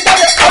fàmí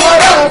jáde. Ọmọ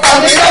Ọlọ́run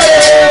fàmí jáde.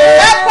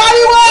 Ẹ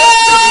pariwo!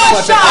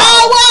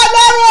 Àwọn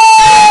Ọlọ́run!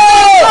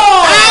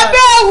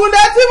 Abẹ́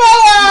òwúlẹ̀ tí mo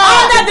wà.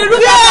 Under the roof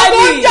Bí of my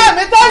ọdún league. jẹ́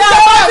mi tó ń jẹ́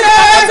wà mí.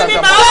 Tó ń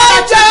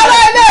jẹ́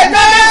ọ̀rẹ́ ilé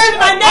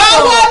mi.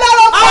 Àwọn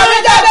Ọlọ́run fàmí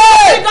jáde.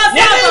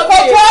 Nínú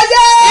ìkòkò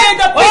ayé.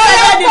 Ó yẹ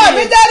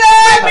fàmí jáde.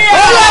 Ó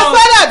yẹ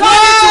fẹ́rẹ̀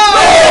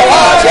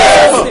dùn.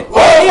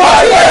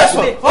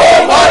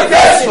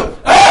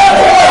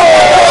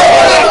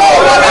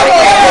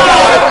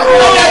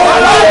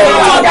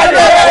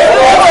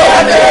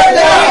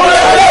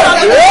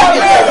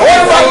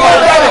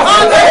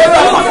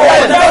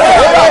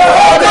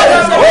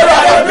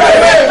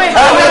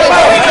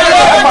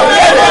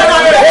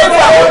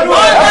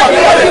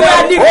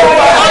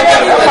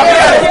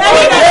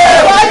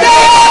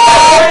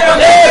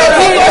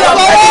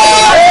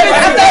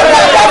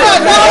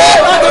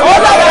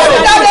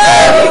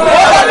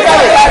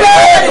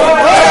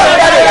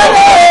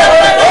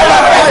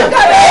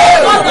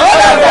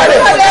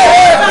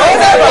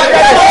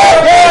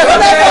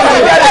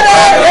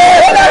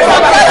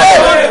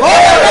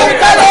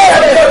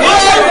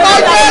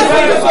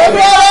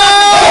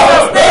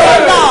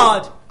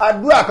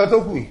 Àdúrà kan tó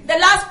kù yìí. The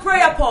last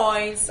prayer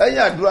point. Lẹ́yìn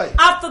àdúrà yìí.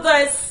 After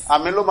this,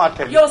 Àmì ló máa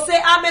tẹ̀lé. you'll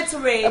say amen to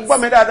raise. Ẹ gbọ́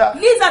mi dáadáa.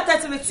 Please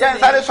attend to me Jẹ́ n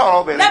sáré today. sọ̀rọ̀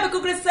obìnrin. Let me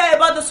quickly say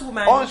about this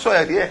woman. Ó ń sọ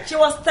ẹ̀rí ẹ̀. She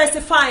was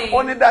testifying. Ó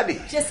ní dádì.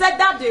 She said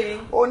that day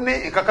Ó ní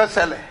nǹkan kan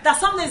ṣẹlẹ̀. that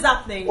something is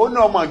happening. Ó ní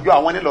ọmọ ìjọ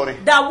àwọn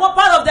nílọrin. That one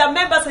part of their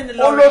members in the Ó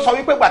Lord ló sọ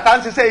wípé gbàtà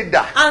ń ṣiṣẹ́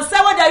ìdà. and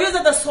said when they are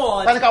using the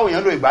sword, Sani káwọn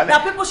èèyàn lo ìgbálẹ̀.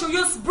 that people should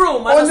use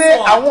broom Ó as ní a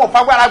sword. àwọn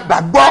òfagbára And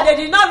gbàgbọ́. they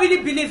did not really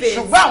believe it.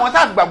 Ṣùgbọ́n àwọn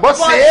tá gbàgbọ́ But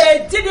ṣe é.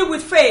 they did it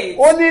with faith.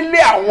 Ó ní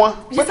ilé àwọn.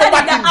 She Pé tó said bá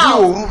in ti the di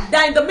house òru.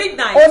 that in the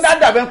midnight, Ó dá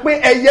dàbẹ̀ pé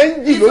ẹyẹ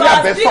ń jì it lórí was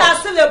àbẹ́sọ̀. still as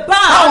still a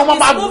Táwọn ọmọ bird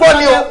máa is gbọ́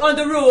ni o. moving on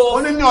the roof. Ó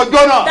ní ní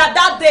ọjọ́ náà.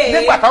 That day,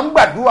 Nígbà tó ń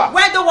gbàdúrà.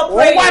 when they were Ó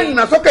praying, wá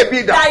nà sókè bí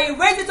ìdà. that he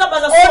raised it up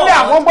as a Ó ní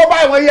àwọn sword. gbọ́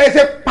báyìí wọ́n yẹ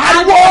ẹsẹ̀ And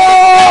pariwo.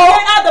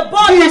 they heard the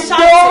bird was Ìgboro.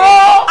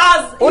 shouting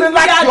as ó ní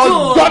láti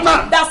ọjọ́ náà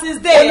that is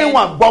ó there. ní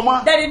wọn gbọ́ mọ́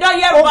They did not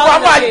hear ó about bá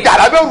máa it. jà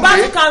lábẹ́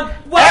Battle òrùlé can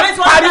ẹ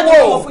pariwo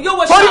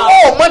torí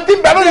ó mọ tí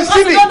bẹ́ẹ̀ lórí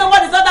sílì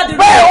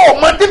bẹ́ẹ̀ ó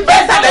mọ tí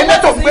bẹ́ẹ̀ sàlẹ̀ ní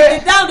tó gbé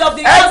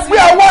ẹ gbé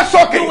ọwọ́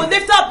sókè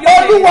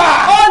olúwa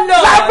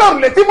lábẹ́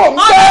òrùlé tí mò ń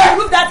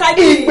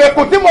gbé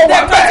ìgbèkùn tí mo wà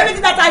bẹ́ẹ̀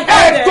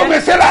ẹ tú mi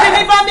sílẹ̀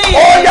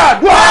ó yá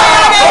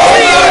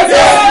dùn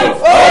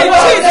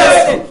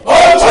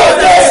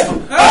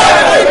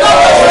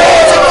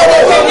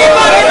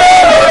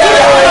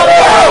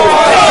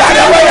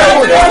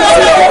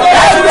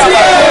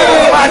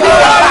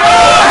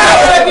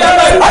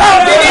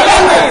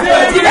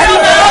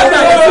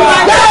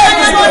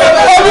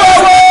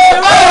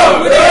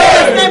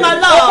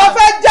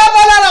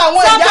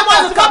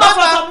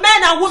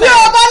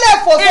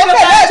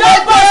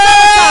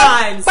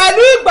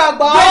pẹ̀lú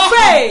ìgbàgbọ́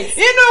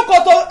inú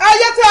kòtò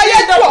ayé tí ayé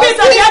jù ọ́ sí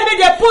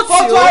kòtò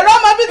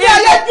àìrọ́mọbí tí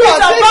ayé jù ọ́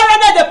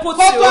sí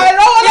kòtò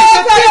àìrọ́wọ́lọ́wọ́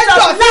tí ayé jù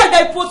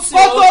ọ́ sí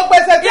kòtò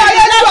gbèsè tí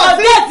ayé jù ọ́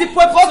sí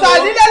kòtò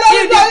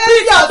àìnílélórí tí ayé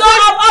jù ọ́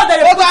sí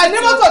kòtò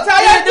àìnímọ́tò tí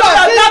ayé jù ọ́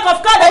sí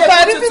kòtò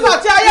àìnífísà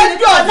tí ayé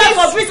jù ọ́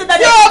sí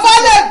tí o bá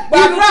lè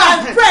gbàdúrà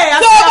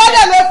tí o bá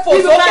lè fò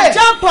sókè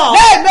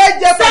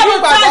lẹ́ẹ̀méje pẹ̀lú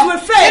ìgbàgbọ́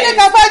kíní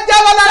kan fẹ́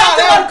jábọ́ lára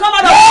rẹ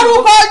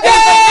lórúkọ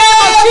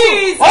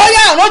Jésù ó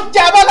yá àrùn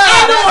jábọ́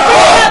lára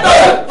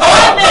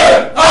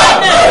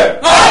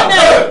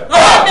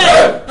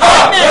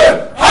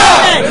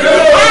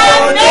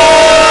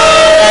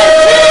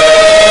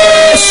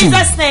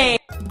Jesus name.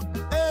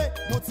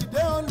 Mo ti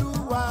dé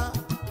Olúwa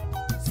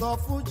sọ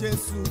fún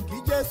Jésù kí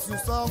Jésù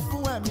sọ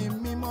fún ẹ̀mí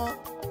mímọ́.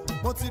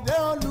 Mo ti dé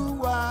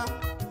Olúwa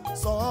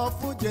sọ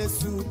fún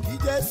Jésù kí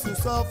Jésù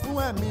sọ fún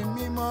ẹ̀mí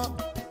mímọ́.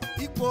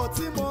 Ipò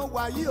tí mo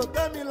wà yìí ò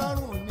tẹ́ mi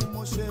lọ́rùn ni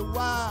mo ṣe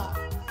wá.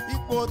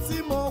 Ipò tí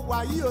mo wà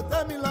yìí ò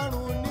tẹ́ mi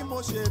lọ́rùn ni mo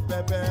ṣe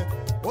bẹ̀bẹ̀.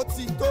 Ó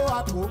ti tó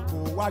àkókò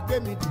wá gbé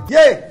mi dìde.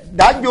 yé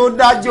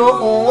dájúdájú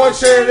òun ó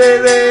ṣe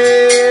rere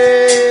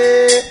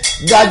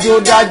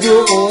dájúdájú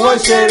òun ó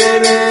ṣe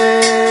rere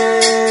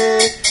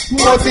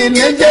mo ti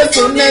ní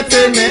Jésù ní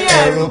tèmi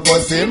ẹ̀rù kò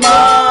sí mọ́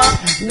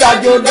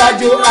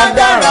dájúdájú á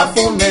dára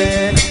fún mi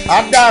á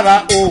dára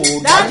o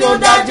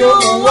dájúdájú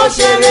òun ó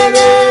ṣe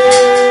rere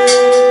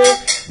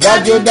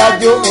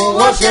dájúdájú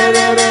òun ó ṣe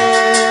rere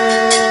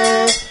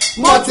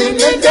mo ti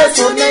ní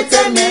Jésù ní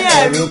tèmi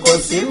ẹ̀rù kò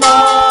sí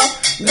mọ́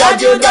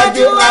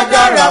dájúdájú á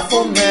dára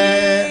fún mi.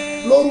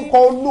 lórúkọ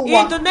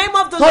Olúwa In the name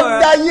of the tó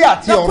Lord, dáyé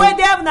àti the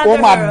creator of heaven and ọ̀run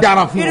ó máa earth,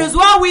 dára fún it ọ. is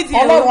well with you.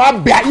 Ọlọ́run á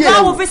bẹ̀ ayé rẹ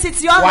God wò. will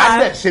visit your Wàá dẹ̀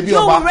life. ṣe bí You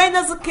ọba. will reign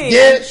as a king.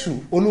 Jésù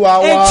Olúwa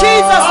wa. In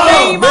Jesus'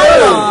 name, my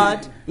Lord.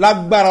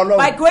 lágbára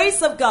By Ọlọ́run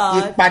grace of God,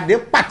 ìpàdé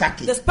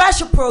pàtàkì the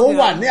special ó wà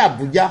program ní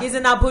Àbújá is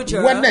in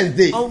Abuja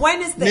Wednesday on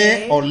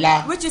Wednesday, ní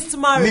ọ̀la which is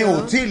tomorrow. mi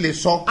ò tí ì lè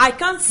sọ I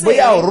can't say.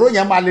 bóyá òróró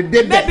yẹn máa lè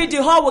débẹ̀ Maybe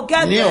the hall will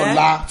get ní there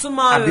ọ̀la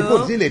tomorrow, àbí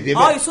kò tí ì lè débẹ̀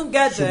or you soon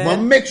get there. ṣùgbọ́n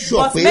make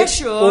sure But pé make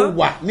sure ó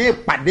wà ní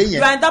ìpàdé yẹn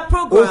you are in that ó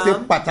program. ṣe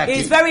pàtàkì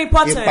It's very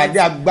important. ìpàdé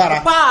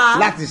agbára Power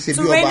láti ṣe bí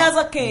to reign as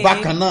a ọba king.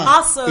 bákan náà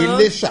Also,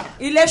 Iléṣà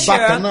Ilesha,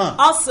 bákan náà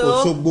also,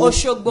 Òṣogbo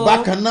Òṣogbo,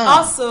 bákan náà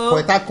also,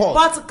 Port Port Harcourt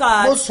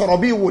Harcourt. mo sọ̀rọ̀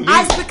bí wòlíì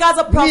I speak as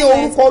a prophet. ní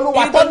orúkọ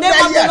Olúwa In tó the name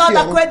of dáyé the Lord àti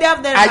that created ọ̀run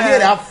heaven and ayé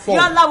rẹ̀ á earth, fọ̀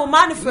your love will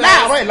manifest.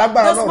 láàárọ̀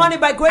ìlágbára This morning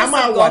by grace a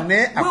máa of wà God, ní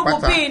we will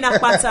àpáta be in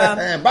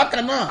Àpáta.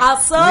 bákan náà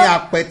Also, ní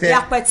Apẹtẹ the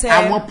Apẹtẹ.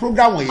 àwọn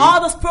program wọ̀nyí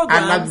All those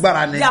programs,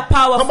 alágbára ni they are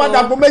powerful.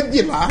 tọ́mọdàgbọ́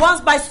méjìlá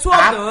Once by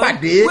 12,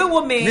 àpàdé we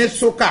will meet ní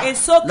Sókà in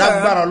Soka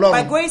lágbára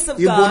by grace Ọlọ́run of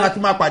ibo God. láti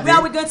máa pàdé Where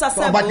are we going to tọ́ba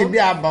ti assemble? dé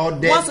àbá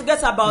ọdẹ Once we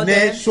get about ní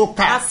them,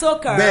 Sókà at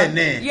Soka, bẹ́ẹ̀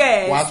ni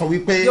yes, wàá sọ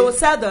wípé you will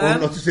tell them, òun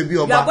lọ sí ṣe bí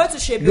you ọba are going to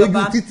Ṣebí lójú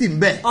Ọba. títì ń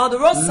bẹ̀ On the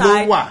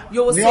roadside, ló wà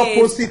you will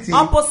ní see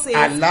opposite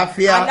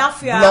Àlàáfíà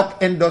Àlàáfíà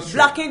block industry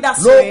Block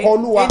Industry. ló kọ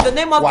Olúwa In the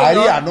name of wàá the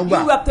rí Lord, ànúgbà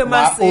you will obtain wàá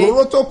mercy.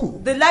 òróró tó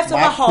kù The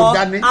leftover wàá kó hall,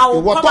 dání I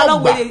will ìwọ come tó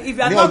along gbà with it. If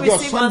you are ní not ọjọ́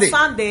receiving on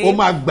Sunday, ó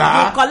máa gbà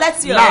á you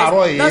collect yours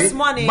láàárọ̀ this yìí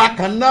morning.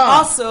 bákan náà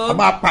Also, a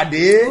máa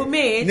pàdé we'll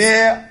meet ní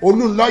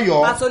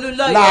Olúnlọ́yọ̀ at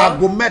Olúnlọ́yọ̀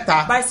láago mẹ́ta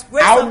by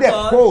grace a ó of dẹ̀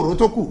God, kó òróró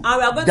tó kù and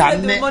we are going to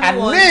take the dání money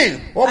ones. àní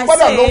ó I gbọ́dọ̀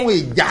say, lóhun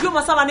ìjà you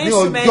must have an ní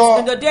instrument ọjọ́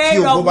in the day tí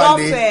of ògo bá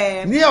dé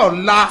warfare. ní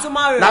ọ̀la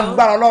Tomorrow,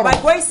 lágbára by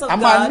Ọlọ́run grace of a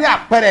máa God, ní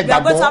àpẹẹrẹ we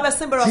are going to have ìgbàgbọ́ a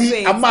symbol of tí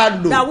faith a máa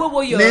lò that we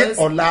will use ní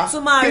ọ̀la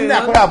tomorrow. kí ni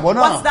àpẹẹrẹ àbọ̀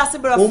náà What's that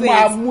symbol of ó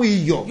máa faith? mú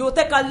iyọ̀ You will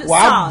take a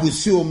wàá salt. bù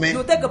sí omi You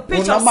will take a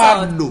pinch òun of náà máa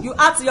salt. lò You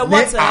add to your ní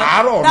water.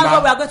 àárọ̀ That's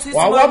what we ọ̀la are going to use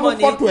wàá wá tomorrow mú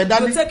morning. fọ́tò ẹ̀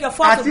dání You take your àti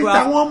photograph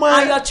tàwọn ọmọ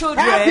and your ẹ̀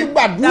children láti that we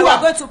gbàdúrà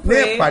are going to ní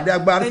pray ìpàdé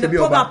agbára in the síbi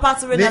program ọba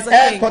Pastor ní as a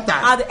king ẹ̀ẹ́kọ́tà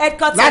at the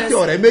headquarters láti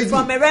ọ̀rẹ́ méjì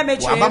from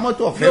Eremechi. wàá bá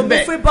mọ́tò ọ̀fẹ́ You'll be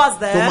bẹ́ẹ̀ free bus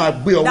there tó máa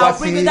gbé ọ that wá will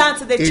bring sí you down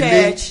to the ilé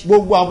church.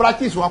 gbogbo àwọn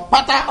branches wa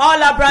pátá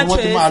All our tí branches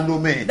wọ́n ti máa lo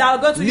mẹ́ that are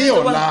going to ní use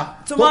the ọ̀la water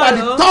tó bá di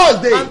tomorrow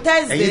Thursday on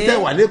Thursday. ẹ̀yin tẹ́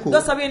wà lẹ́kọ̀ọ́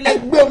Those of you in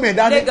ẹgbẹ́ omi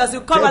ìdání Lagos,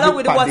 you come along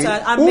with the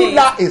water and me.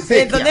 ńlá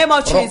In the name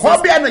of Jesus,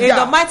 in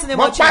the mighty name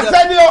of Jesus,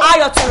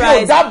 I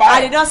authorize.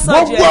 I did not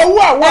suggest gbogbo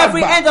owó àwọn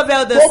every end of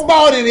elders tó bá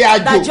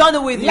ọ̀rìnrìn that àjò journey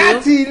with you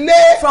láti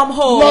ilé from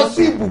home lọ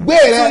sí ibùgbé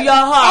rẹ to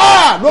your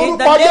heart. In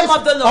the lórúkọ name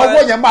of the Jésù Lord,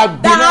 ọwọ́ yẹn máa that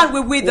gbiná hand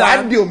will wither.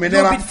 wàá di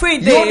òmìnira You'll be free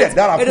yóò dẹ̀ indeed.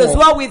 dára It fún is ọ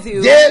well with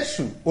you.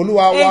 Jésù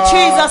Olúwa wa In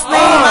Jesus'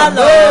 name, my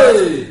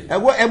Lord.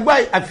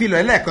 ẹgbẹ́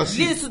àfihàn ẹlẹ́ẹ̀kan sí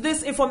Listen to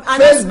this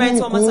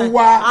announcement one more time.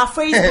 wa Our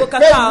Facebook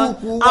account.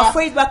 Our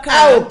Facebook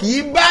account.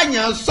 We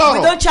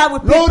don't chat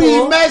with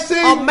people on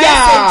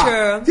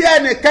Messenger. If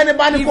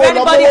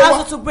anybody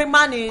asks you to bring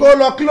money, you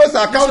should close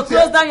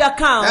down your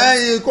account.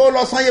 You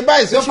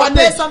should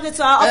pay something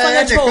to our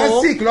orphanage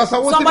home.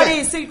 Somebody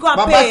is sick, you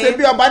can't pay.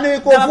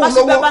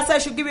 Baba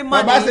said should give him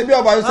money.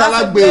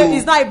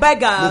 He's not a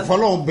beggar. I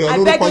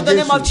beg you in the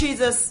name of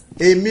Jesus.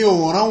 I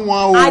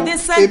didn't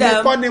send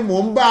them. I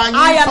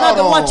am not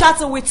the one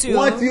chatting with you.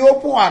 They've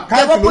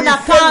opened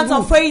accounts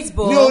on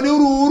Facebook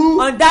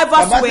on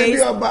diverse ways.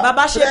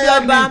 Baba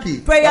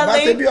SEBIOBA Prayer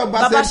Link,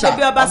 Baba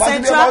SEBIOBA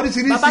Central,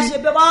 Baba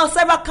SEBIOBA,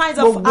 several kinds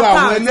of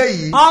accounts.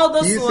 All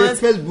those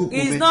ones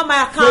is not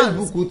my account.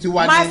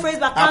 My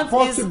Facebook account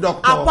is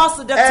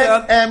Apostle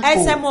Dr.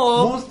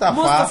 SMO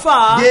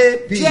MUSTAPHA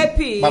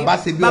JP Baba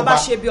SEBIOBA.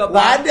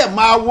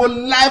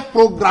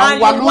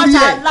 And you watch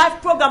our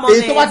live program on it.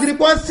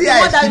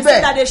 What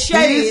that they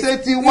share it is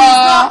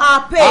not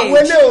our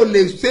page.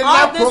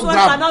 All this one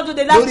cannot do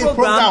the live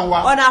program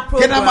on our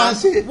program.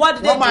 What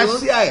do? They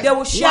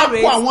will share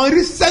it.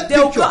 They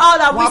will put all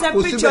that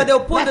recent picture. They will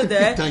put it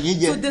there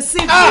to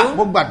deceive you.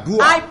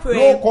 I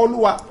pray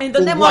in the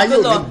name of the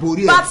Lord.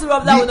 Battle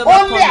of that will never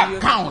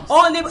come you.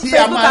 Only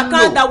Facebook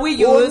account that we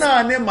use,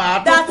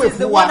 that is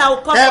the one that will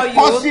come for you.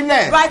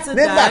 Write it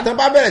down. When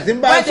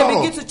they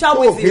begin to chat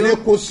with you,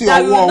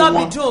 that you will not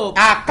be duped.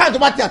 The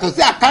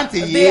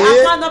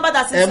account number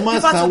that is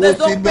different to this,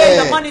 don't pay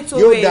the money to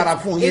it.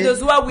 It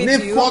is well with you.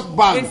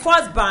 In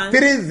First Bank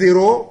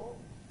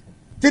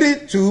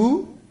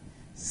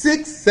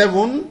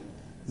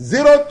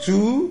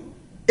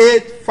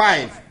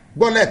 3032670285.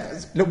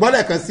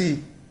 Bọ́lẹ̀ kan sí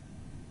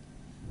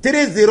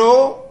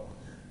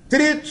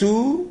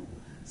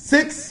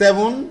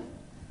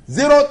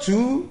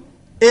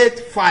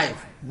 3032670285.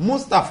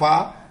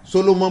 Mustapha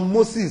Solomon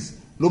Moses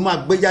ló máa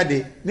gbé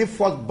jáde ní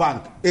First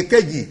Bank.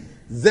 Èkejì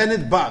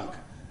Zenith Bank.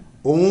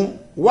 Òun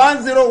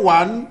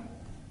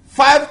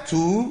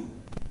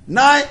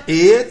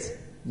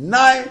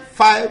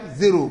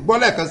 10152989950.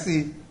 Bọ́lẹ̀ kan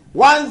sí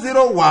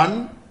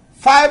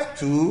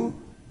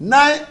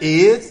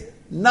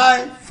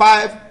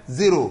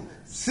 10152989950.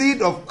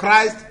 Seed of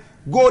Christ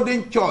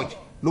Golden Church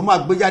ló máa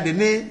gbé jáde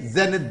ní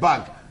Zenith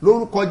Bank.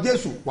 Lórúkọ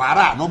Jésù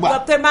wàrà ànúgbà. You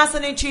obtain mercy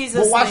in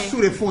Jesus' name.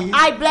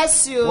 I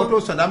bless you. Wọ́n tó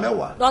sọ̀dá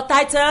mẹ́wàá. Lord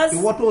Titus.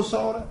 Ìwọ́n tó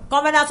sọ rẹ̀.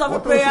 Covenant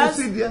of prayers.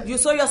 You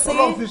sow your seed.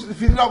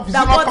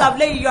 That God have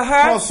laid in your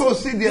heart. You sow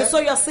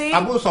your seed.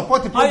 Or you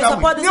support this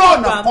program.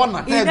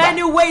 In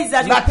any ways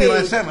that you pay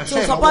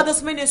to support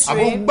this ministry. Or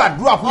you are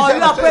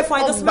praying for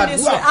this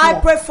ministry. I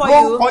pray for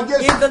you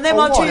in the name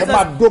of Jesus.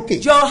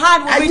 Your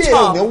hand will reach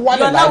up. Your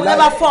love will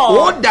never fall. You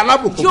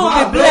will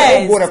be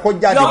blessed. Your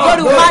God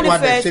will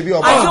manifest. And you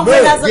will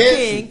reign as a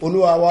king. In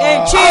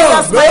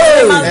Jesus' mighty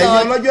name, Lord.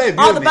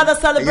 All the brothers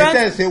celebrate.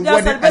 They are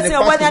celebrating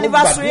your wedding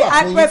anniversary.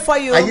 I pray for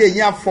you.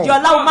 Your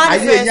love will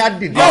manifest.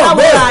 Your love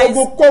will rise.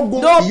 No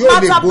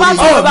matter what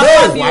will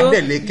overcome you,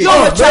 you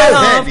will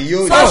triumph.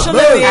 So shall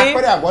it be.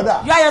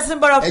 You are your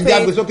symbol of faith.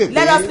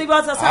 Let us live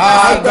out as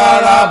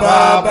Agbára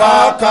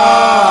Baba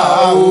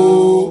ká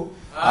o,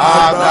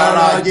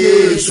 agbára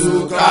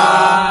Jésù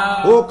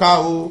ká o ká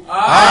o.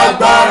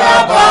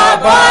 Agbára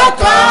Baba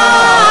ká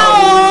o,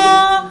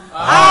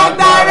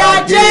 agbára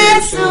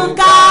Jésù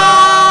ká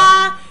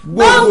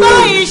gbogbo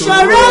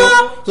ìṣòro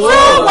tó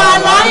wà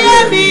láyé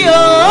mi o.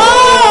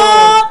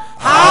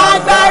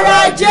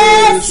 Agbára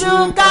Jésù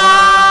ká.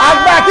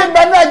 Agbára tí ń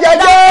bẹ náà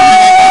jẹjẹ.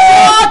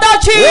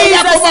 Authority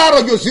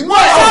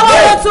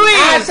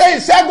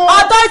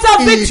of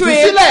victory,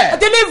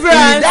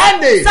 deliverance,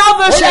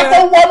 salvation.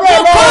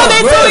 You call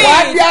it to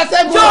it.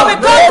 You will be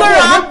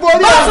conqueror. But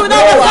you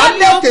know what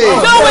you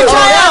will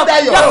triumph.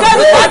 Your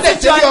case is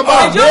joy. You will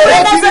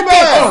bless the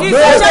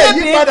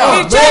people.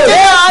 He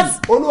changes us.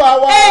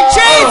 In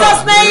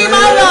Jesus' name,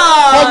 my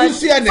Lord.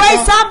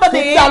 Praise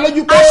somebody and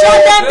show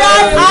them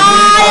that I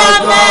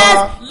am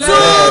blessed to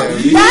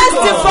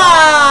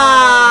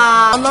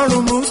testify.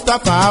 Ọlọ́run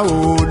Mustapha o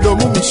ló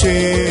mú mi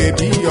ṣe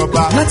bí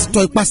ọba. Láti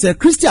tọ ipasẹ̀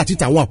Kristi àti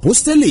tàwọn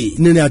àpọ́stélì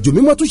nírìn àjò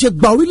mímọ́ tó ṣe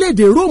gba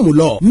orílẹ̀-èdè Róòmù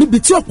lọ níbi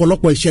tí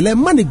ọ̀pọ̀lọpọ̀ ìṣẹ̀lẹ̀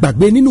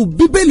mánigbàgbé nínú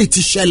Bíbélì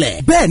ti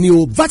ṣẹlẹ̀. Bẹ́ẹ̀ ni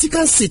o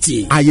Vatican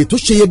City àyè tó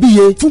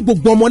ṣeyebíye fún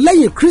gbogbo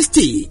ọmọlẹ́yìn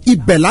Kristi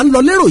ibẹ̀ là ń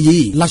lọ lérò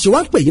yìí la ṣe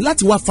wá ń pè yín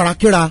láti wá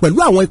farakínra pẹ̀lú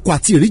àwọn ikọ̀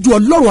àti ìríjú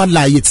Ọlọ́run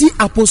alààyè tí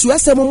Apostle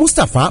SMO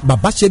Mustapha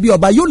Baba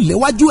SEBIOBA yóò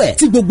léwájú ẹ̀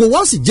tí gbogbo wa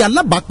ó sì jẹ́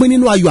alábàápín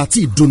nínú ayọ̀ àti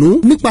ìdùnnú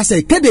nípasẹ̀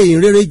ìkéde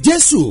ìrere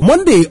Jésù.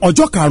 Monday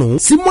ọjọ́ 5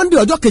 sí Monday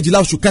ọjọ́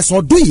 12 oṣù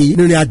kẹsàn-án ọdún yìí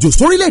nírìn àjò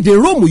sórílẹ̀-èdè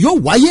Róòmù yóò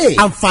wáyé.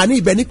 Àǹfààní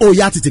ibẹ̀ ní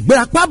òòyà tètè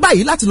gbéra pa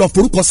báyìí láti lọ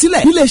forúkọ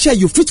sílẹ̀ nílé iṣẹ́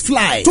You Fit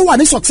Fly tó wà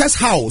ní Success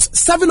House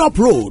 7up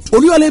Road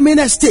Olúyọ̀lé Main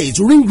Estate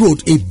Ring Road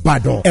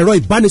Ìbàdàn. Ẹ̀rọ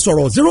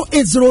ìbánisọ̀rọ̀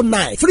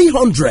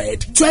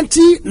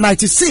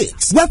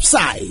 0809-300-2096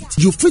 website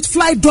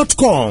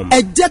youfitfly.com.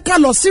 Ẹ jẹ́ ká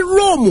lọ sí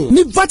Róòmù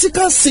ní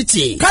Vatican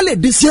City ká lè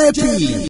di CAP.